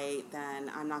that right,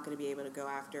 then I'm not going to be able to go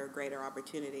after greater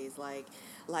opportunities. Like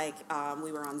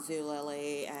we were on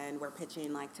Zulily, and we're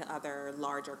pitching like to other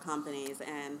larger companies,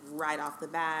 and right off the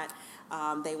bat,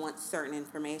 they want certain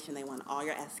information. They want all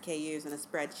your SKUs in a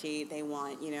spreadsheet. They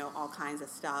want all kinds of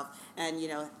stuff, and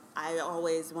I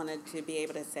always wanted to be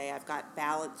able to say I've got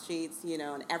balance sheets,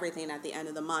 and everything at the end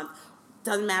of the month.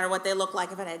 Doesn't matter what they look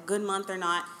like, if I had a good month or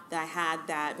not, that I had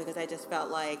that, because I just felt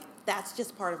like that's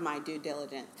just part of my due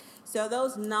diligence. So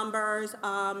those numbers,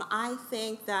 I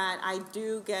think that I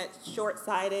do get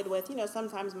short-sighted with,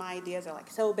 sometimes my ideas are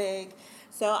like so big.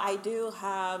 So I do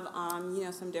have,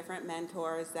 some different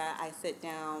mentors that I sit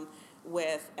down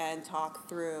with and talk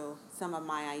through some of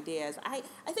my ideas. I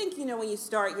think, when you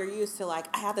start, you're used to like,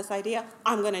 I have this idea,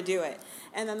 I'm going to do it.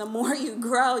 And then the more you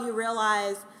grow, you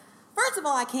realize, first of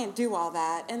all, I can't do all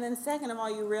that. And then second of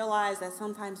all, you realize that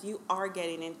sometimes you are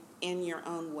getting in your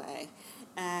own way.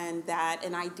 And that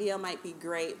an idea might be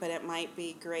great, but it might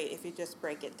be great if you just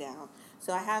break it down.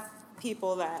 So I have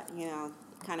people that,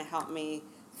 kind of help me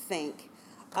think.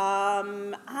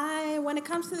 When it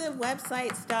comes to the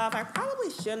website stuff, I probably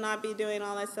should not be doing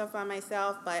all that stuff by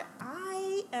myself, but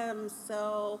I am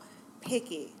so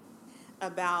picky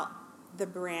about the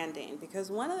branding, because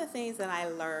one of the things that I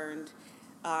learned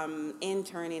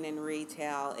interning in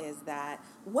retail is that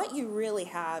what you really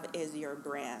have is your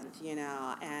brand,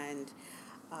 and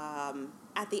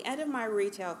at the end of my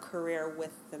retail career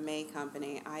with the May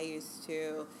Company, I used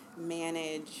to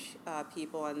manage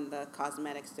people in the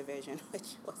cosmetics division,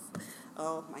 which was,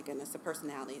 oh my goodness, the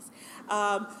personalities.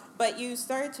 But you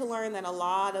started to learn that a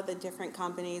lot of the different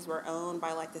companies were owned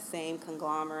by like the same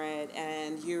conglomerate,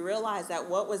 and you realized that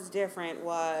what was different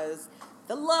was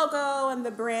the logo and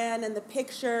the brand and the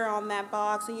picture on that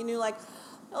box, and you knew like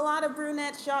a lot of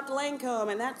brunettes shopped Lancome,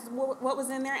 and that's what was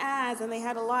in their ads, and they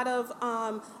had a lot of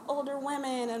older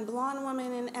women and blonde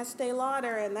women in Estee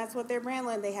Lauder, and that's what their brand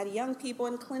was. They had young people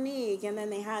in Clinique, and then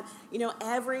they had,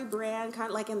 every brand, kind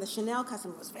of like in the Chanel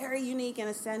customer, was very unique and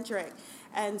eccentric.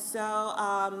 And so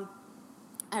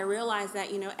I realized that,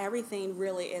 everything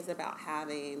really is about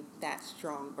having that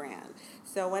strong brand.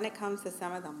 So when it comes to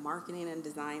some of the marketing and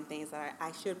design things,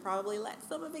 I should probably let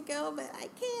some of it go, but I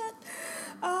can't.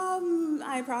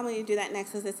 I probably need to do that next,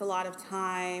 because it's a lot of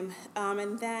time.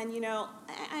 And then,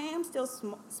 I am still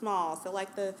small. So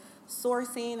like the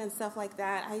sourcing and stuff like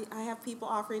that, I have people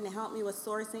offering to help me with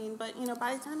sourcing. But,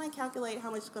 by the time I calculate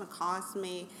how much it's going to cost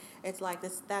me, it's like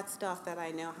that stuff that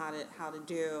I know how to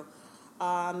do.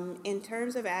 In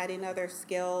terms of adding other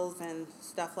skills and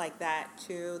stuff like that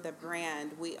to the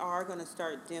brand, we are going to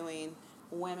start doing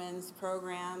women's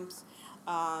programs,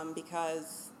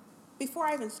 because before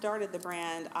I even started the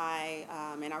brand,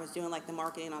 and I was doing like the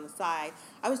marketing on the side,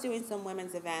 I was doing some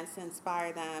women's events to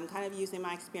inspire them, kind of using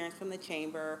my experience from the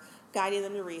chamber, guiding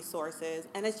them to resources,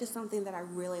 and it's just something that I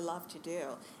really love to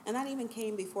do. And that even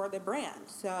came before the brand.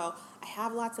 So I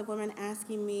have lots of women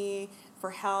asking me for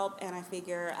help, and I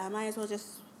figure I might as well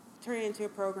just turn it into a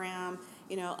program,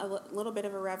 a little bit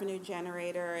of a revenue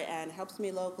generator, and helps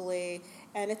me locally,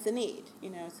 and it's a need,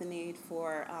 it's a need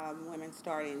for women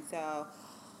starting. So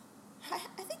I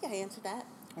think I answered that.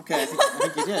 Okay, I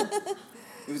think you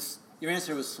did. Your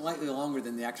answer was slightly longer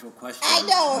than the actual question. I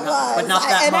know it was. But not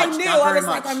that much. And I knew, not very I was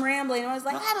much. like, I'm rambling. I was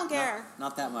like, I don't care.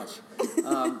 Not that much.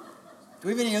 Do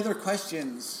we have any other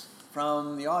questions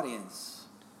from the audience?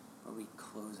 Or we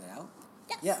close out?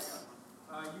 Yes.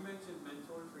 You mentioned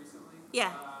mentors recently.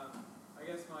 Yeah. I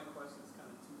guess my question is kind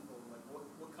of twofold. Like,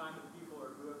 what kind of people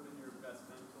or who have been your best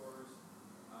mentors?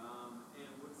 And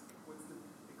what's the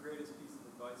greatest piece of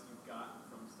advice you've gotten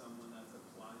from someone that's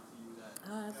applied to you that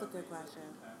That's a good made question.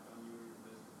 an impact on you or your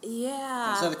business?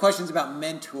 Yeah. So the question's about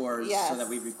mentors, Yes. so that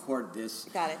we record this.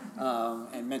 Got it.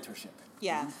 And mentorship.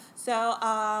 Yeah. So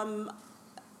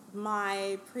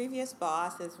my previous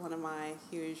boss is one of my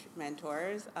huge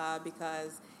mentors,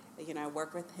 because I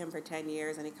worked with him for 10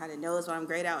 years, and he kind of knows what I'm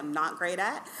great at and not great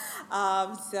at.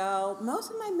 So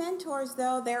most of my mentors,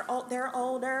 though, they're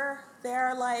older.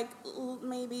 They're like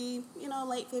maybe,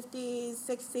 late 50s,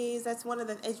 60s. That's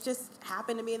it just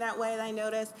happened to be that way that I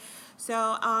noticed.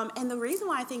 So, and the reason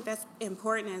why I think that's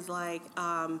important is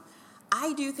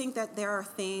I do think that there are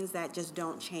things that just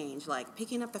don't change, like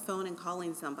picking up the phone and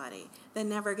calling somebody. That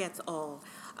never gets old.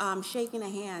 Shaking a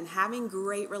hand, having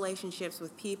great relationships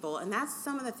with people. And that's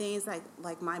some of the things that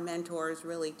my mentors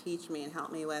really teach me and help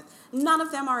me with. None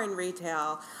of them are in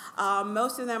retail.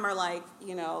 Most of them are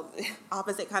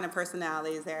opposite kind of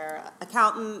personalities. They're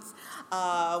accountants.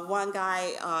 One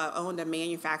guy owned a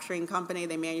manufacturing company.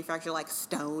 They manufacture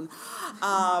stone.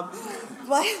 But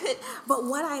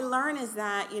what I learned is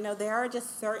that, there are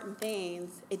just certain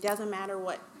things, it doesn't matter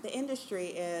what the industry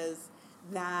is,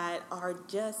 that are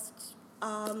just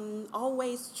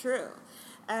always true.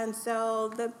 And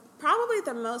so probably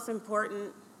the most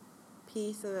important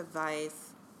piece of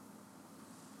advice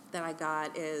that I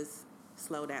got is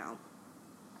slow down.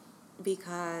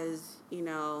 Because,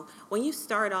 when you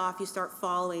start off, you start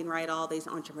following, all these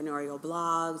entrepreneurial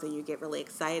blogs, and you get really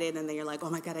excited, and then you're like, oh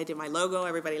my God, I did my logo,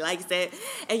 everybody likes it.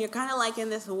 And you're kind of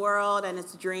in this world, and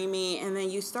it's dreamy, and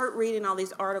then you start reading all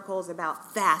these articles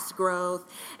about fast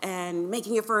growth and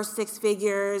making your first 6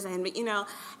 figures, and,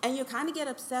 and you kind of get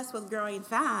obsessed with growing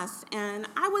fast. And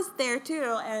I was there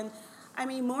too. And I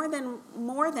mean, more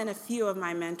than a few of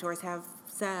my mentors have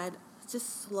said,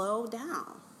 just slow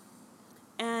down.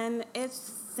 And it's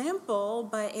simple,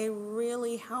 but it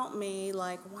really helped me.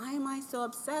 Why am I so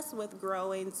obsessed with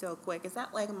growing so quick? Is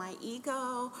that my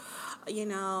ego?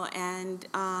 And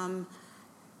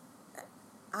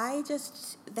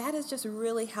that has just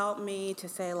really helped me to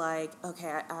say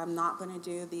okay, I'm not going to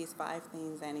do these 5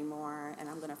 things anymore, and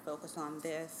I'm going to focus on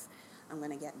this. I'm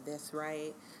going to get this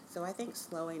right. So I think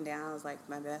slowing down is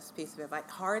my best piece of advice,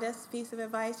 hardest piece of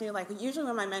advice. Usually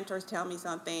when my mentors tell me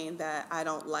something that I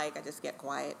don't like, I just get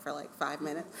quiet for 5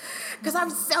 minutes because I'm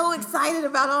so excited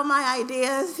about all my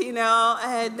ideas, and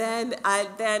then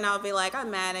I'll be I'm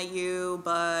mad at you,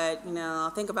 but,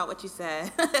 I'll think about what you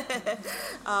said.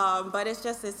 But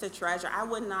it's a treasure. I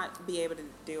would not be able to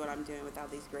do what I'm doing without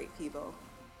these great people.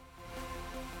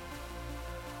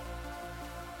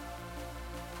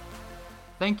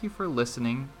 Thank you for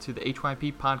listening to the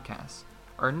HYP podcast.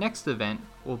 Our next event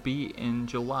will be in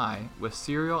July with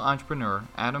serial entrepreneur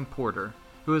Adam Porter,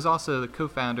 who is also the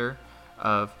co-founder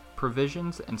of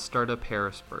Provisions and Startup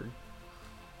Harrisburg.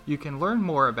 You can learn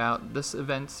more about this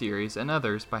event series and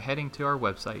others by heading to our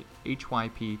website,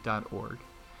 hyp.org.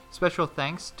 Special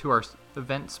thanks to our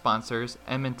event sponsors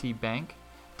M&T Bank,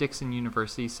 Dixon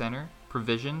University Center,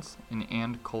 Provisions,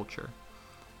 and Culture.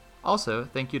 Also,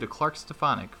 thank you to Clark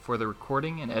Stefanik for the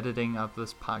recording and editing of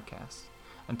this podcast.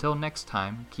 Until next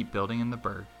time, keep building in the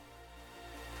Burg.